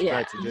safest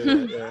bet to do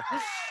it. Yeah.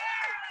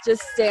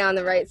 Just stay on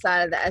the right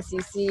side of the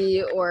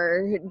SEC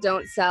or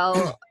don't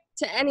sell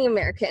to any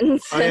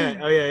Americans. Oh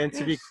yeah. And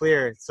to be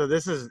clear, so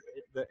this is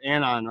the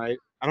Anon, right?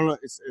 I don't know.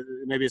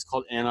 Maybe it's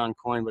called Anon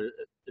coin, but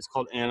it's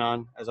called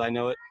Anon as I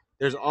know it.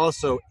 There's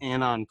also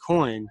Anon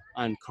coin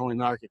on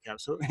CoinMarketCap.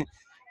 So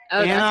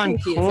Anon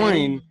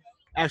coin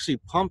actually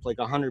pumped like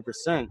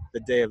 100%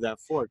 the day of that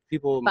fork.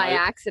 People by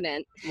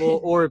accident. Well,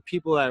 or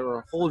people that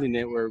were holding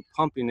it were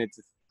pumping it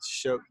to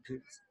show,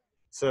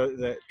 so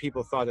that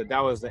people thought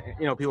that was the,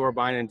 people were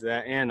buying into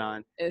that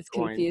Anon. It's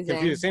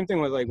confusing. Same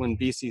thing with like when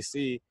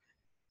BCC,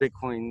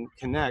 Bitcoin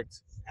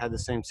Connect, had the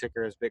same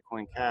ticker as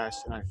Bitcoin Cash,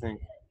 and I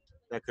think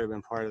that could have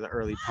been part of the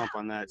early pump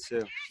on that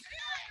too.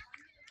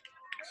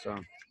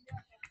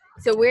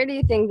 So where do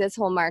you think this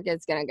whole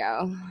market's gonna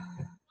go?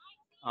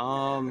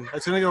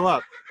 It's gonna go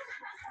up.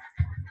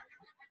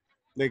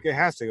 Like it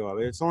has to go up.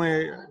 It's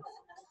only a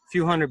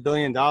couple $100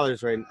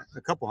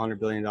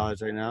 billion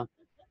right now.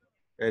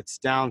 It's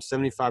down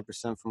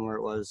 75% from where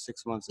it was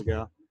 6 months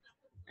ago,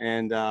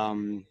 and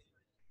the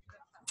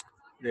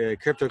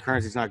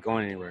cryptocurrency is not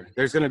going anywhere.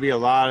 There's going to be a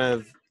lot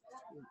of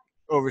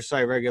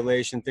oversight,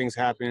 regulation, things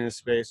happening in this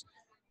space,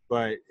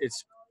 but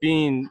it's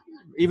being,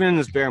 even in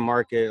this bear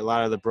market, a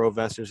lot of the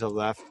bro-vestors have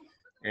left,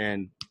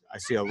 and I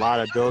see a lot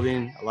of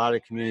building, a lot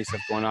of community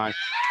stuff going on.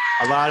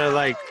 A lot of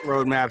like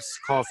roadmaps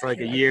call for like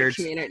a year.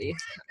 Community.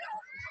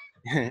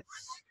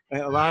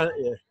 A lot of,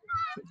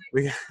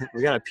 we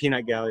got a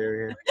peanut gallery over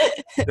here.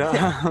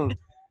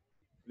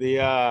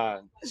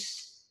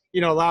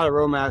 A lot of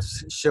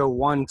roadmaps show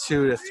 1,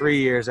 2 to 3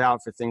 years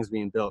out for things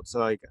being built. So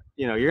like,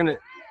 you're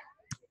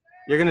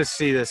gonna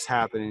see this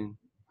happening.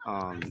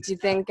 Do you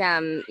think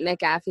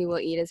McAfee will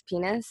eat his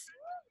penis?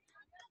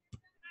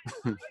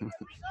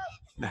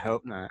 I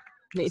hope not.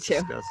 Me too.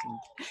 Disgusting.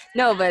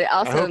 No, but it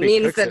also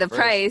means that the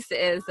price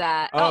is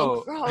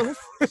gross.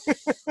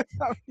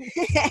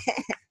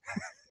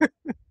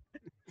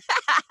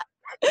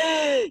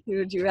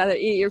 Would you rather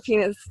eat your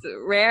penis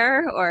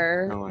rare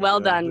or well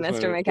done,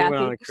 Mr. McAfee? We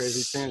went on a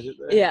crazy tangent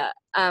there. Yeah.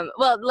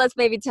 Well, let's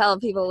maybe tell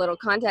people a little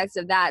context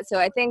of that. So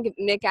I think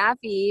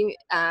McAfee,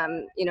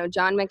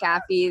 John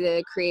McAfee,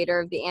 the creator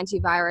of the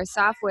antivirus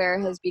software,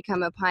 has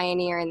become a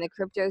pioneer in the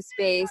crypto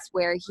space,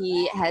 where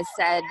he has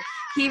said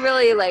he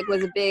really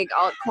was a big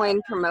altcoin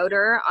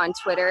promoter on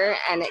Twitter,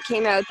 and it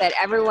came out that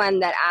everyone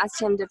that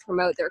asked him to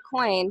promote their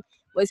coin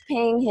was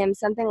paying him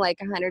something like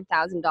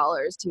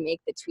 $100,000 to make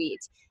the tweet.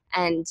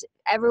 And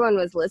everyone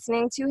was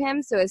listening to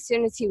him, so as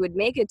soon as he would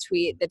make a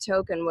tweet, the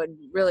token would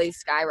really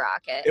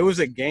skyrocket. It was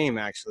a game,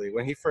 actually.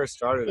 When he first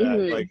started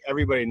that,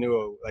 everybody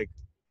knew,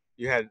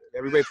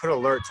 everybody put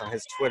alerts on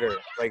his Twitter.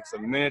 The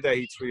minute that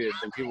he tweeted,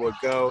 then people would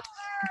go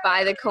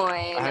buy the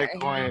coin. And it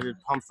would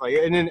pump,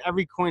 and then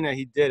every coin that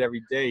he did,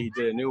 every day he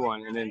did a new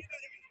one, and then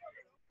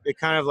it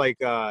kind of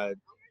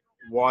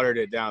watered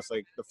it down. So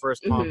the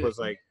first pump was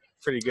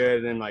pretty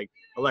good, and then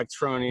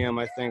Electronium,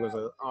 I think, was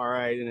all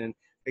right, and then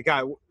it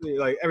got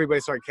everybody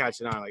started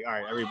catching on. All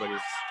right, everybody's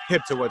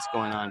hip to what's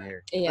going on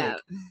here. Yeah.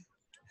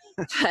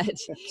 But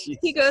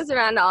he goes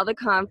around to all the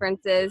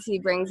conferences. He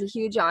brings a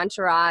huge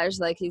entourage.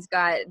 He's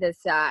got this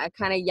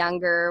kind of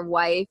younger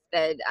wife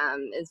that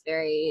is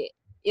very,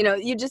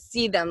 you just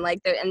see them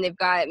and they've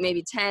got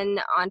maybe 10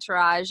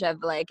 entourage of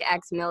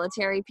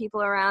ex-military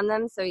people around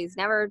them. So he's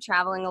never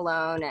traveling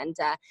alone, and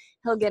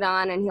he'll get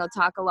on and he'll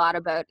talk a lot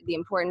about the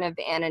importance of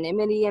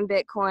anonymity in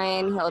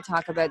Bitcoin. He'll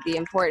talk about the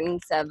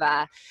importance of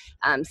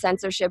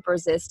censorship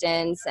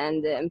resistance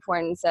and the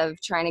importance of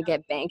trying to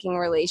get banking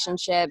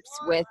relationships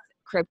with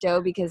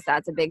crypto, because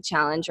that's a big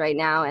challenge right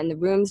now, and the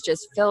rooms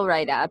just fill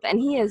right up. And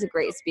he is a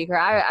great speaker.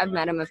 I've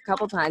met him a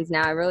couple times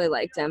now. I really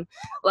liked him.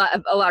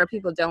 A lot of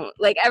people don't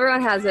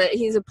everyone has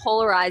he's a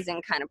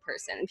polarizing kind of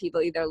person.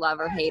 People either love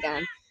or hate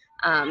him.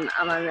 I'm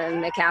on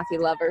the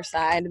McAfee lover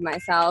side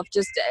myself,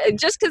 just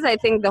because I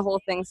think the whole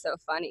thing's so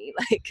funny.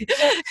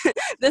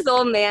 This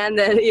old man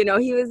that he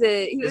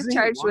was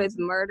charged with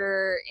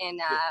murder in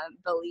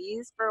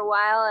Belize for a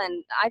while,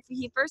 and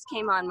he first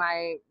came on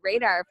my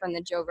radar from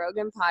the Joe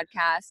Rogan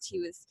podcast. He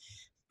was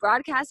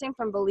broadcasting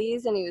from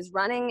Belize, and he was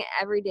running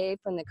every day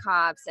from the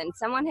cops, and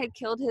someone had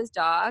killed his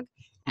dog.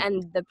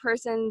 And the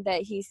person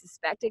that he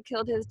suspected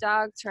killed his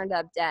dog turned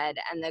up dead,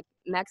 and the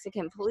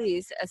Mexican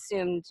police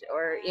assumed,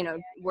 or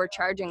were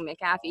charging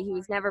McAfee. He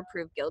was never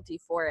proved guilty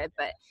for it,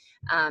 but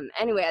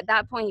anyway, at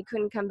that point he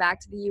couldn't come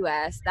back to the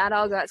U.S. That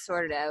all got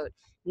sorted out.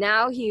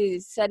 Now he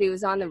said he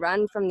was on the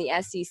run from the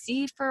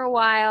SEC for a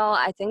while.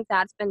 I think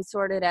that's been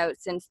sorted out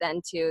since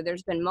then too.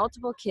 There's been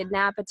multiple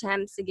kidnap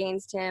attempts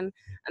against him.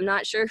 I'm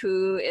not sure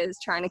who is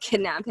trying to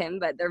kidnap him,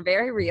 but they're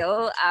very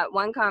real. At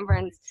one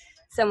conference,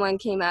 someone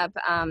came up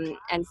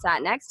and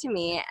sat next to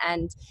me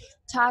and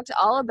talked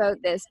all about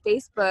this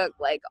Facebook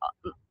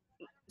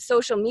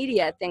social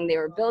media thing they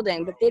were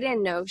building, but they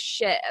didn't know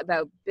shit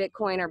about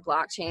Bitcoin or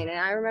blockchain. And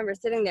I remember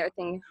sitting there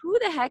thinking, who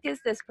the heck is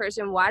this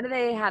person? Why do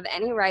they have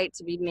any right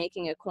to be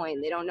making a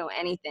coin? They don't know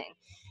anything.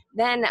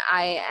 Then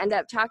I end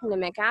up talking to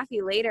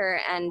McAfee later,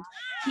 and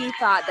he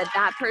thought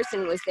that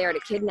person was there to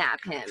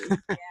kidnap him.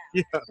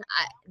 Yeah.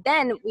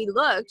 Then we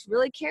looked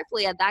really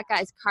carefully at that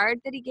guy's card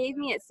that he gave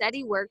me. It said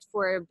he worked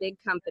for a big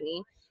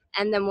company.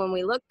 And then when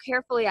we looked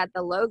carefully at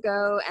the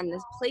logo and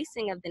the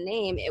placing of the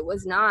name, it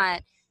was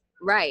not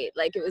right.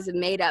 It was a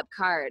made up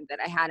card that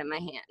I had in my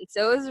hand.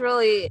 So it was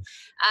really,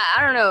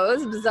 I don't know, it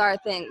was a bizarre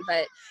thing,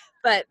 but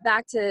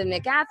back to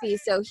McAfee.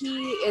 So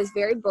he is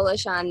very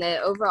bullish on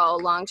the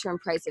overall long-term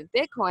price of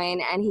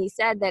Bitcoin. And he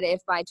said that if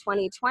by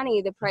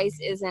 2020 the price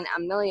isn't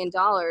 $1 million,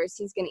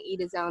 he's going to eat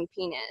his own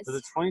penis. Was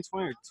it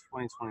 2020 or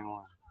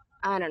 2021?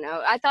 I don't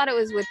know. I thought it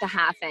was with the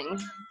halving,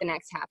 the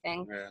next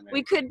halving. Yeah,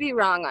 we could be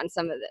wrong on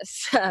some of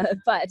this,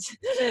 but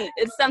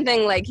it's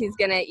something like he's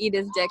going to eat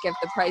his dick if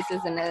the price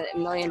isn't $1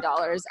 million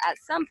at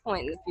some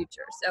point in the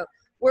future. So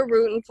we're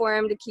rooting for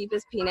him to keep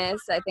his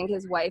penis. I think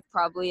his wife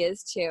probably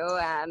is too.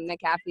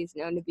 McAfee's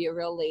known to be a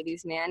real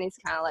ladies' man. He's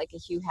kind of like a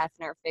Hugh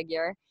Hefner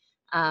figure.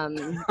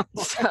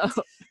 So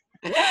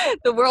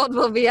the world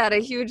will be at a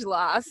huge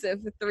loss if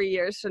 3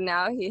 years from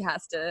now he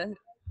has to,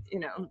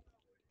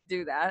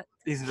 do that.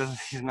 He's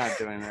not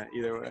doing that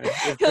either way.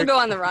 He'll go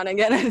on the run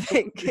again, I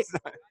think.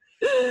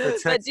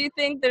 But do you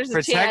think there's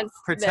a chance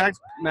protect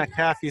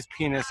McAfee's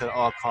penis at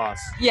all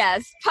costs?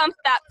 Yes, pump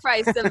that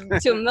price to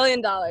 $1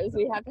 million.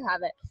 We have to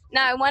have it.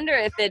 Now I wonder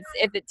if it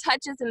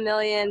touches $1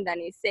 million, then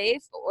he's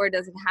safe, or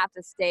does it have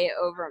to stay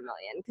over $1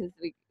 million? Because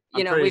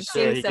we've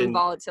seen some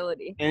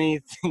volatility.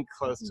 Anything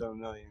close to $1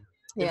 million.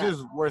 Yeah. If it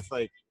was worth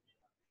I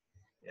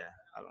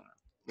don't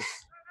know.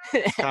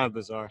 It's kind of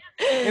bizarre.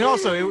 And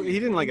also, he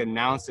didn't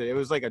announce it. It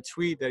was a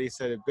tweet that he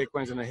said if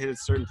Bitcoin's going to hit a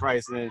certain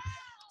price, and then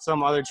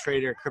some other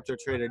crypto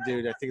trader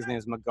dude, I think his name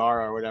is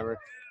Magara or whatever,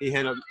 he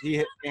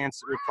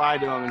replied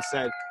to him and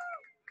said,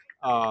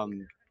 I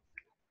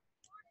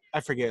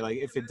forget,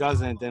 if it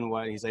doesn't, then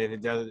what? He's like, if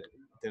it doesn't,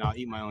 then I'll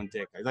eat my own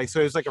dick.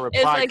 So it was a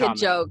reply. It was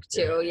a joke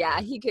too.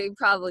 Yeah, he could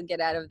probably get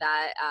out of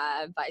that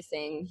by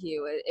saying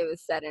it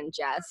was said in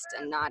jest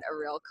and not a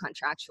real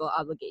contractual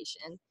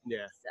obligation.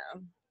 Yeah.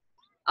 So.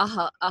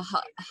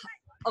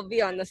 I'll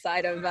be on the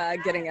side of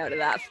getting out of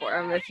that for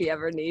him if he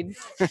ever needs.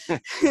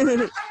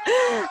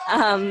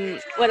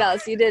 What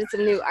else? You did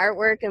some new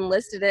artwork and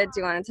listed it.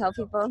 Do you want to tell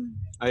people?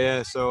 Oh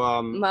yeah,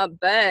 so my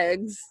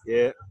bags.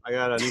 Yeah, I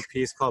got a new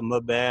piece called My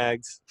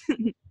Bags.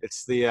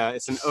 It's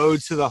an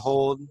ode to the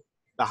hold,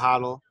 the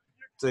hodl.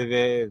 It's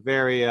a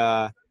very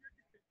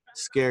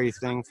scary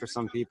thing for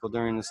some people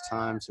during this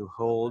time to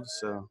hold.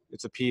 So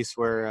it's a piece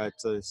where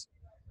it's a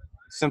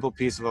simple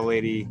piece of a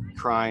lady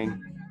crying.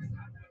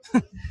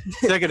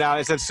 Check it out.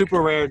 It's at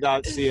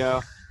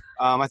superrare.co.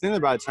 I think they're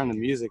about to turn the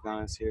music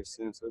on us here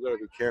soon, so we better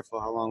be careful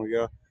how long we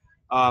go.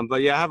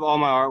 But yeah, I have all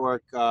my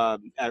artwork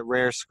at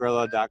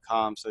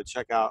rareskrilla.com, so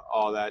check out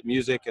all that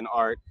music and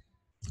art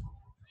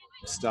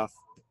stuff.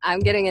 I'm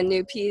getting a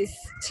new piece,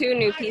 2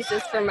 new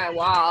pieces for my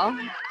wall.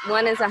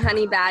 One is a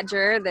honey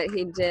badger that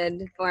he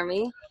did for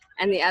me,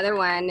 and the other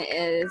one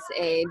is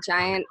a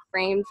giant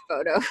framed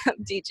photo of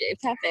DJ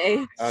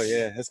Pepe. Oh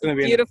yeah, it's gonna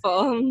be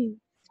beautiful.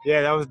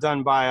 Yeah, that was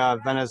done by a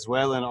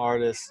Venezuelan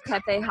artist,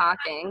 Pepe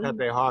Hawking.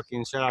 Pepe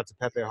Hawking. Shout out to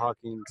Pepe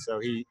Hawking. So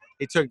he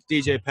took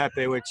DJ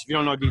Pepe, which if you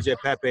don't know DJ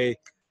Pepe,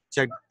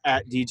 check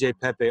at DJ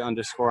Pepe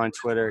 _ on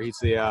Twitter. He's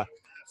the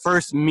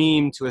first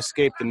meme to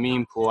escape the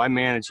meme pool. I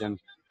manage him.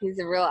 He's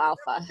a real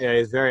alpha. Yeah,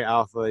 he's very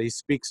alpha. He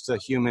speaks to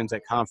humans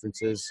at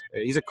conferences.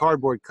 He's a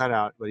cardboard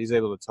cutout, but he's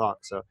able to talk.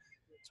 So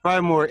it's probably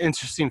a more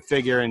interesting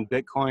figure in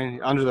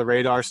Bitcoin, under the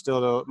radar still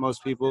to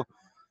most people.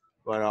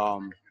 But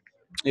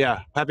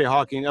yeah, Pepe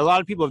Hawking. A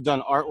lot of people have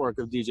done artwork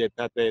of DJ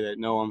Pepe that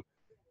know him,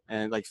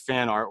 and like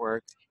fan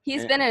artwork.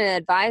 He's been an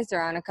advisor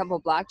on a couple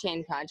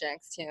blockchain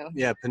projects too.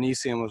 Yeah,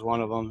 Panesium was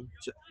one of them.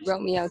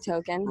 Romeo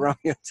token.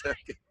 Romeo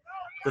token.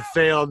 The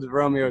failed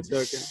Romeo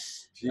token.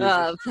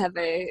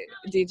 Pepe,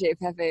 DJ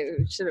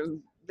Pepe should have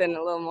been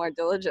a little more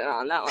diligent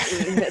on that one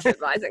in his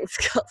advising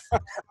skills.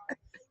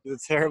 He's a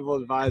terrible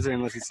advisor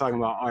unless he's talking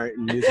about art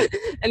and music.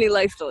 And he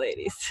likes the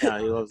ladies. Yeah,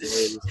 he loves the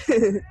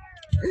ladies.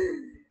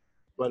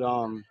 But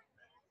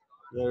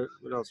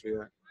what else we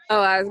got?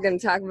 Oh, I was going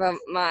to talk about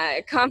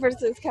my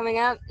conferences coming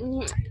up.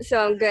 So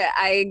I'm good.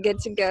 I get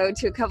to go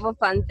to a couple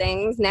fun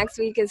things. Next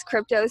week is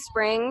Crypto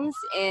Springs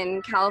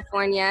in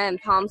California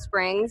and Palm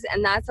Springs,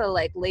 and that's a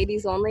like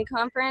ladies only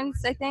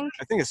conference, I think.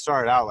 I think it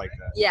started out like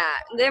that. Yeah,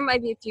 there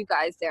might be a few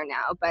guys there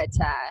now, but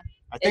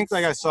I think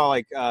like I saw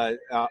like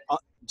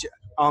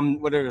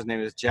whatever his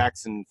name is,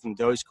 Jackson from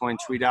Dogecoin,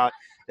 tweet out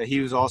that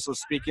he was also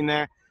speaking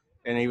there.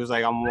 And he was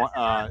like,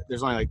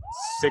 there's only like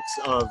 6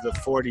 of the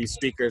 40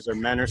 speakers are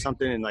men or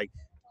something, and like,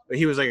 but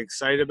he was like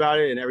excited about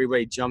it, and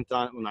everybody jumped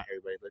on. Well, not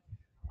everybody, but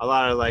a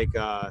lot of like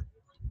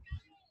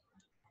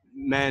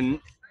men,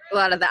 a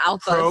lot of the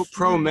alphas,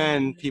 pro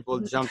men people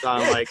jumped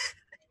on him, like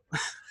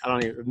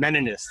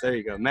meninists. There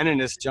you go,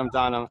 meninists jumped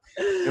on him.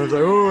 It was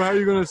like, oh, how are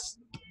you gonna?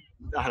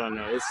 I don't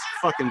know. It's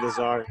fucking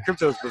bizarre.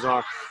 Crypto's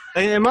bizarre.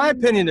 And in my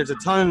opinion, there's a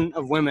ton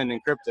of women in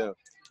crypto,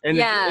 and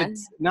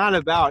it's not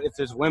about if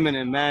there's women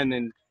and men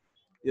and.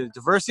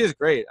 Diversity is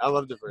great. I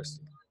love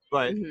diversity,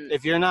 but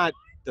if you're not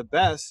the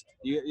best,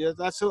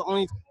 that's the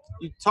only.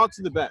 You talk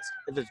to the best.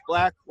 If it's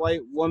black,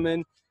 white,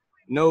 woman,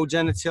 no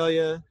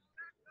genitalia,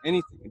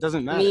 anything, it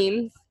doesn't matter.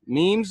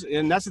 Memes,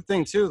 and that's the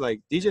thing too.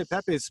 Like DJ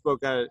Pepe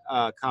spoke at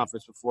a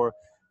conference before,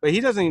 but he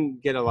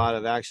doesn't get a lot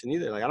of action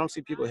either. Like I don't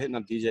see people hitting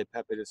up DJ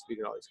Pepe to speak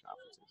at all these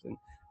conferences, and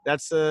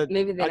that's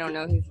maybe they don't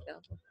know he's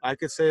available. I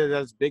could say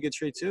that's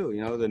bigotry too.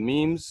 You know, the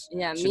memes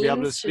should be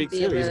able to speak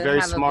too. He's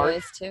very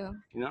smart. Too.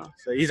 You know,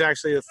 so he's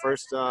actually the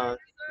first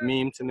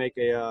meme to make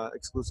a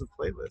exclusive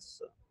playlist.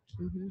 So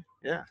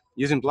yeah,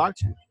 using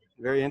blockchain,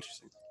 very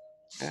interesting.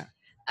 Yeah.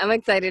 I'm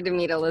excited to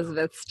meet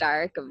Elizabeth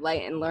Stark of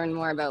Light and learn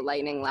more about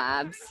Lightning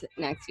Labs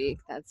next week.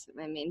 That's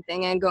my main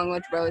thing. And going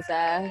with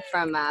Rosa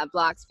from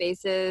Block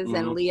Spaces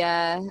and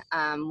Leah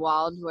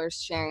Wald. We're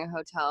sharing a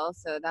hotel,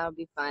 so that'll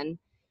be fun.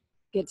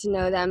 Get to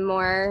know them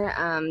more.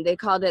 They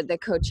called it the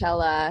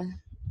Coachella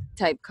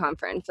type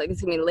conference. Like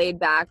it's gonna be laid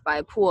back by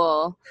a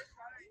pool,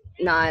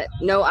 no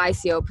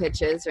ICO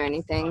pitches or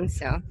anything.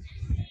 So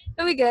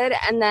it'll be good.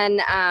 And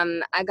then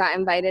I got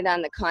invited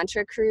on the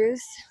Contra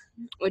cruise,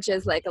 which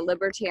is like a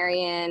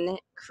libertarian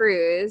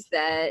cruise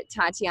that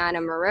Tatiana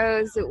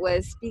Moroz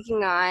was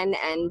speaking on,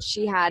 and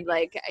she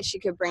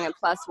could bring a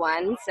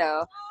 +1.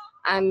 So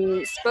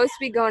I'm supposed to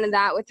be going to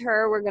that with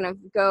her. We're going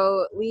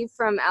to leave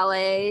from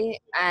LA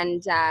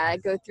and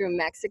go through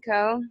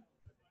Mexico,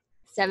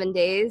 7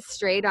 days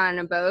straight on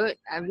a boat.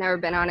 I've never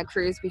been on a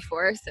cruise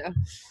before, so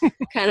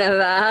kind of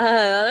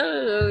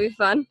it'll be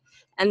fun.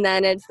 And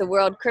then it's the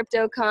World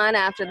Crypto Con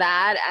after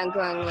that. I'm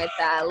going with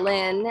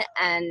Lynn,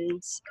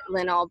 and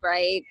Lynn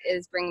Albright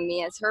is bringing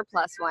me as her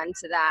 +1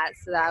 to that,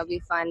 so that'll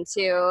be fun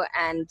too.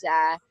 And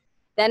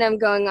then I'm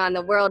going on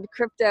the World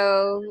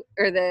Crypto,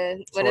 or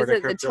the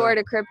Tour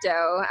to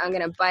Crypto. I'm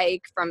going to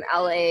bike from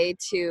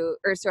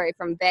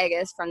from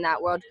Vegas, from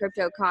that World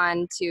Crypto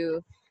Con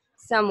to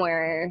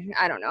somewhere.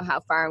 I don't know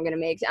how far I'm going to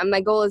make. My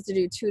goal is to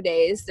do 2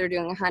 days. They're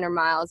doing 100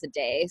 miles a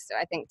day, so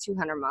I think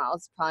 200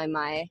 miles is probably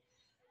my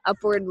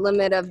upward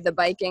limit of the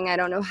biking. I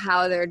don't know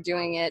how they're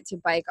doing it to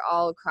bike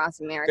all across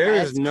America. There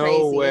is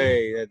no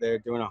way that they're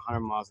doing 100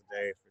 miles a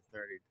day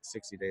 30 to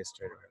 60 days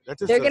straight. That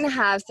just They're going to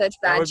have such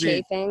bad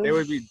chafing. They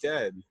would be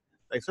dead.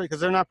 Like, because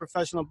they're not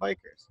professional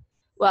bikers.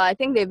 Well, I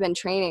think they've been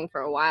training for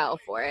a while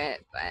for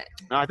it, but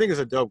no, I think it's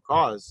a dope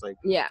cause. Like,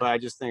 yeah. But I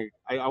just think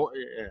I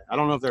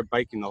don't know if they're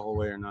biking the whole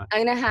way or not.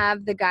 I'm gonna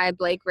have the guy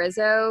Blake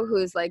Rizzo,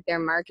 who's like their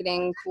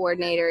marketing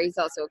coordinator. He's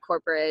also a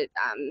corporate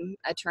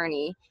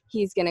attorney.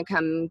 He's gonna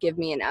come give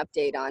me an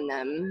update on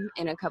them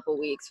in a couple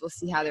weeks. We'll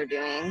see how they're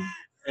doing.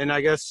 And I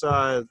guess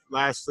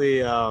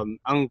lastly,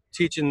 I'm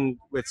teaching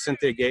with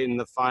Cynthia Gayton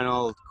the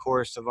final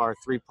course of our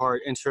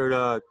 3-part intro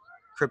to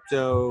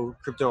crypto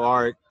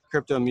art,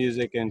 crypto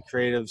music, and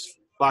creatives.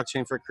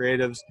 Blockchain for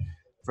creatives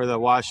for the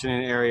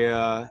Washington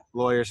area,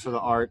 lawyers for the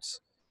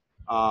arts.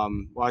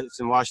 It's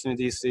in Washington,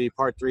 D.C.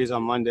 Part 3 is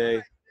on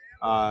Monday.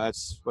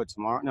 That's what,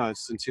 tomorrow? No,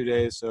 it's in 2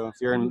 days. So if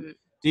you're in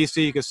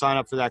D.C., you can sign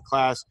up for that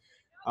class.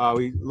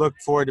 We look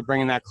forward to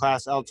bringing that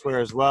class elsewhere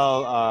as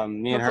well.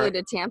 Me and her.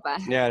 Hopefully to Tampa.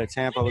 Yeah, to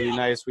Tampa would be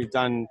nice. We've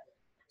done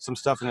some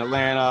stuff in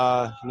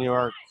Atlanta, New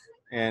York,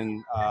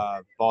 and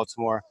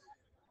Baltimore.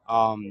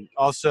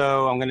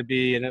 Also, I'm going to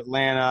be in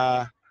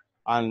Atlanta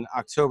on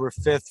October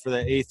 5th for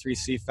the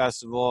A3C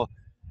Festival.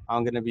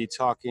 I'm going to be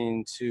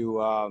talking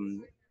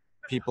to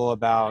people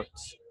about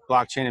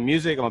blockchain and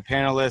music. I'm a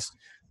panelist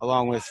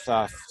along with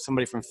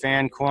somebody from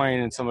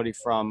FanCoin and somebody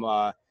from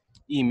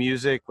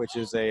eMusic, which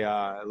is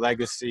a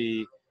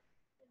legacy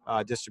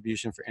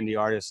distribution for indie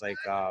artists like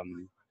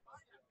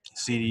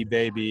CD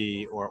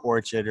Baby or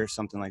Orchid or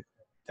something like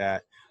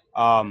that.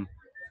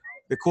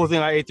 The cool thing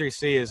about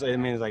A3C is, I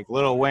mean, like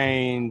Lil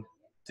Wayne,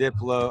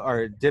 Diplo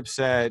or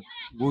Dipset,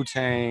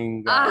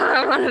 Wu-Tang.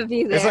 I want to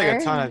be there. It's like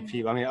a ton of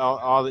people. I mean,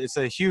 it's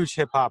a huge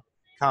hip hop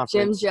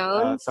conference. Jim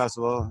Jones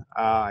festival.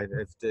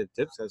 If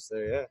Dipset's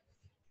there,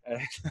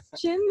 yeah.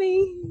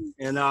 Jimmy.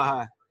 And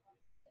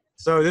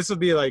so this will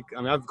be like,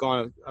 I mean, I've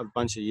gone a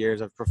bunch of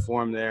years. I've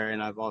performed there,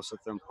 and I've also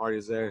thrown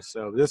parties there.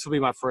 So this will be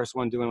my first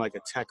one doing like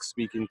a tech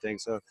speaking thing.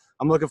 So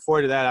I'm looking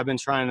forward to that. I've been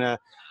trying to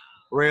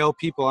rail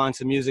people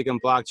onto music and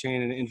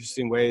blockchain in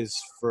interesting ways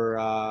for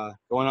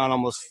going on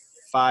almost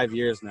 5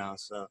 years now.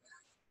 So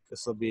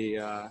this will be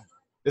the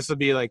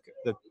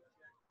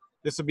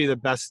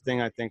best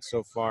thing I think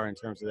so far in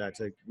terms of that,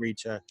 to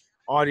reach a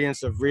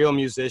audience of real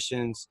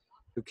musicians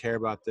who care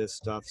about this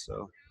stuff.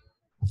 So.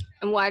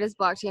 And why does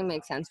blockchain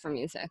make sense for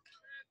music?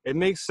 It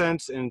makes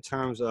sense in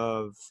terms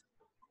of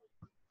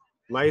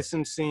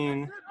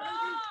licensing,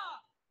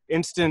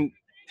 instant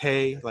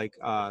pay. Like,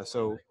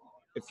 so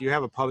if you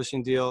have a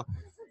publishing deal,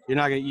 you're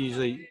not going to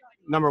usually,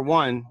 number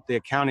one, the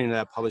accounting of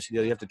that publishing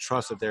deal, you have to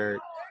trust that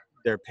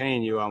they're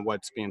paying you on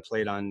what's being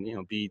played on,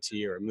 BET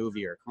or a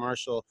movie or a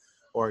commercial,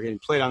 or getting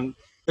played on.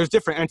 There's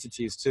different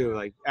entities too.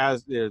 Like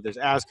there's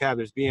ASCAP,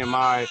 there's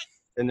BMI,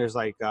 then there's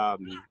like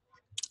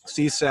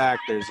CSAC,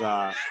 there's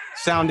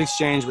Sound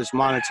Exchange, which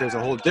monitors a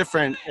whole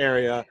different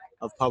area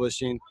of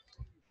publishing.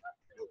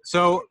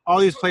 So all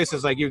these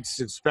places, like you'd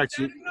expect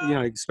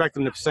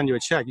them to send you a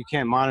check. You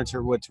can't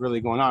monitor what's really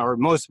going on, or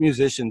most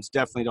musicians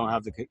definitely don't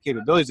have the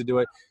capabilities to do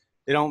it.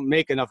 They don't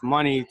make enough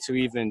money to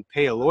even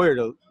pay a lawyer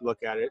to look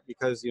at it,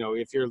 because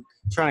if you're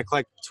trying to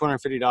collect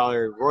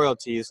 $250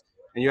 royalties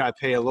and you got to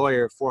pay a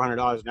lawyer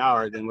 $400 an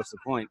hour, then what's the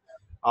point?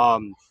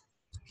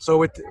 So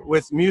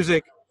with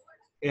music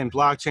and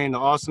blockchain, the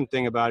awesome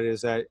thing about it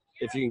is that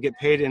if you can get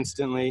paid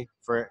instantly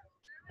for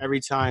every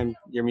time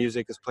your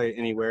music is played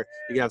anywhere,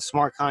 you can have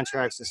smart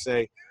contracts to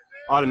say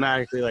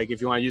automatically, like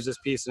if you want to use this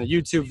piece in a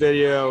YouTube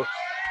video,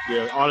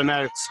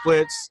 automatic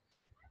splits.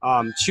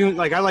 So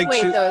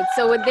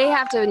would they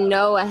have to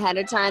know ahead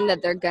of time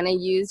that they're gonna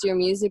use your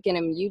music in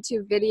a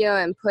YouTube video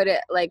and put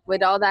it, like,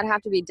 would all that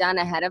have to be done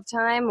ahead of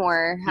time,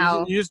 or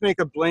how? You just make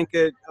a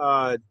blanket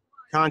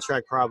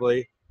contract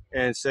probably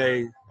and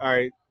say, all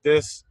right,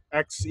 this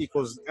X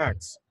equals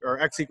X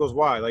or X equals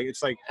Y. Like,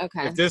 it's like,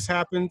 okay, if this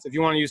happens, if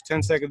you want to use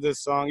 10 seconds of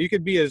this song, you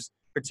could be as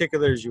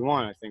particular as you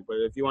want, I think, but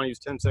if you want to use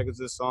 10 seconds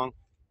of this song,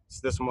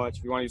 it's this much.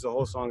 If you want to use the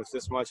whole song, it's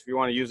this much. If you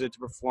want to use it to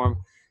perform,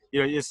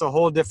 it's a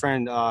whole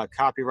different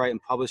copyright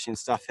and publishing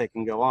stuff that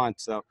can go on.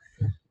 So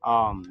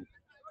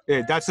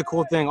that's the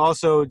cool thing.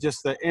 Also,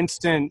 just the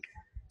instant.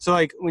 So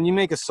like when you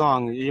make a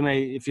song,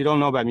 if you don't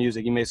know about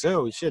music, you may say,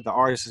 oh shit, the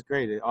artist is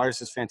great. The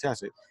artist is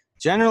fantastic.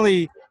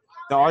 Generally,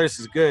 the artist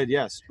is good,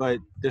 yes, but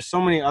there's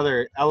so many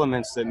other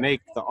elements that make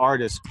the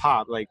artist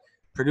pop, like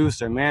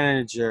producer,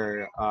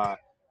 manager,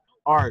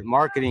 art,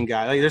 marketing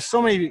guy. Like there's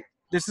so many.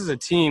 This is a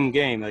team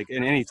game, like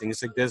in anything.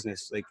 It's like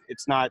business. Like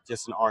it's not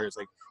just an artist.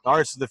 Like the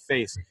artist is the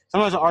face.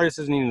 Sometimes the artist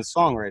isn't even the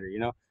songwriter,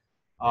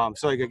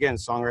 So like again,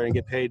 songwriting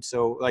get paid.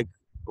 So like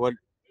what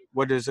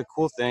is a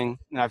cool thing,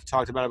 and I've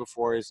talked about it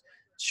before, is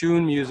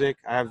Tune Music.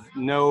 I have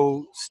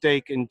no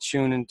stake in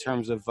Tune in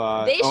terms of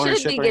they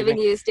ownership. Should be giving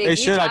you stake. They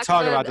should. I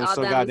talk about them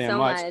so goddamn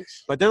much.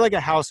 But they're like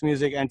a house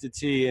music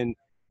entity, and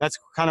that's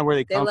kind of where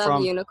they come from. They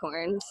love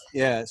unicorns.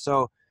 Yeah.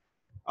 So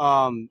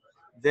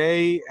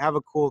they have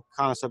a cool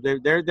concept.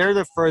 They're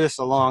the furthest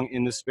along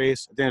in the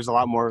space. I think there's a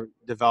lot more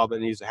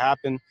development that needs to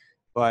happen.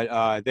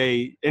 But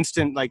me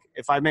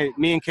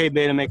and K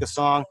Beta make a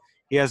song.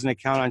 He has an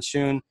account on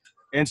Tune.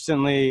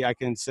 instantly I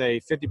can say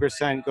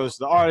 50% goes to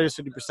the artist,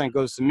 50%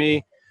 goes to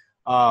me.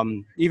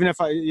 Even if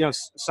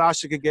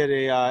Sasha could get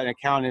an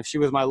account, if she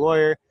was my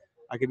lawyer,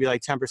 I could be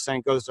like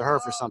 10% goes to her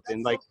for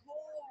something. Like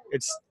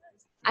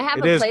I have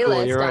it a is cool.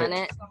 playlist You're right. on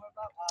it.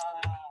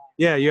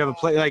 Yeah, you have a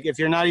play. Like if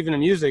you're not even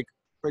in music,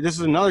 this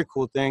is another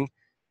cool thing.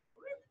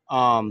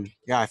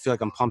 Yeah, I feel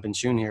like I'm pumping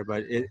tune here,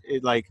 but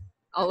it like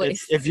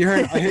Always. if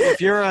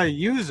you're a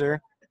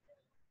user,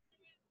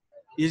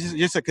 you're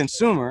just a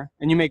consumer,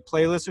 and you make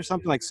playlists or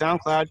something like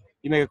SoundCloud,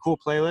 you make a cool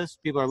playlist,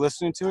 people are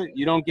listening to it,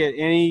 you don't get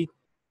any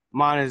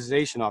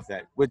monetization off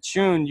that. With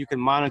Tune, you can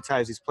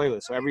monetize these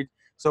playlists.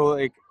 So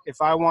like if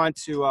I want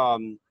to,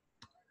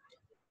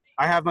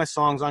 I have my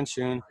songs on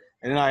Tune,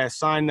 and then I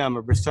assign them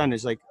a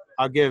percentage. Like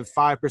I'll give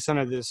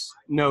 5% of this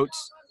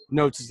notes.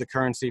 Notes is the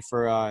currency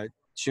for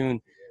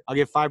Tune. I'll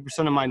give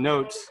 5% of my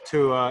notes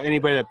to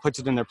anybody that puts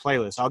it in their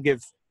playlist. I'll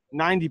give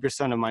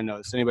 90% of my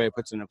notes to anybody that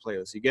puts it in their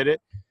playlist. You get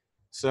it?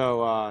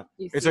 So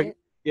You it's see like, it?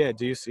 yeah.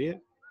 Do you see it?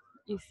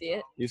 You see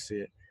it? You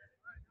see it.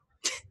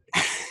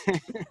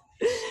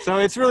 So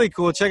it's really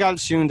cool. Check out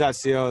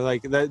Tune.co.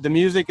 Like the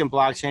music and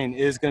blockchain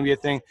is going to be a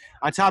thing.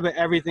 On top of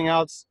everything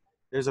else,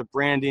 there's a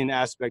branding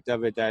aspect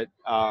of it that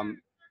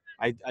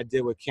I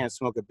did with Can't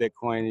Smoke a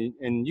Bitcoin.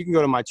 And you can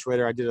go to my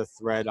Twitter. I did a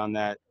thread on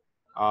that.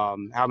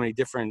 How many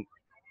different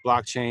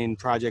blockchain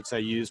projects I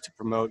used to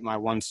promote my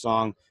one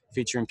song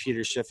featuring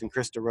Peter Schiff and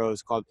Krista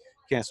Rose called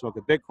Can't Smoke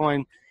a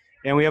Bitcoin.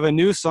 And we have a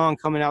new song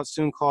coming out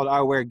soon called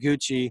I Wear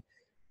Gucci,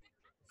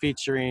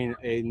 featuring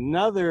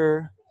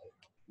another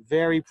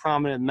very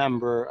prominent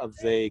member of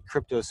the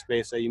crypto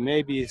space that you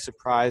may be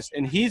surprised,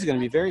 and he's going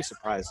to be very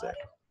surprised at.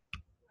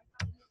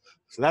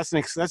 So that's an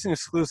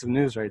exclusive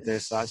news right there,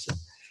 Sasha.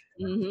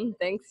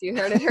 Thanks. You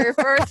heard it here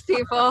first,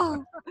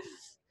 people.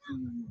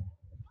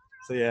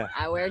 So yeah.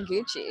 I wear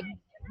Gucci.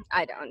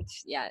 I don't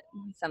yet.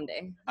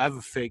 Someday. I have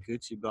a fake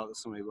Gucci belt that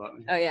somebody bought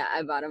me. Oh yeah,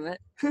 I bought him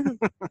it.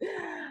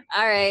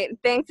 All right.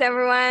 Thanks,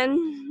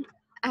 everyone.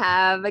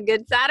 Have a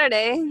good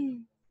Saturday.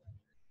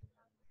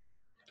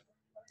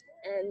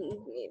 And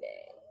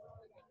meeting.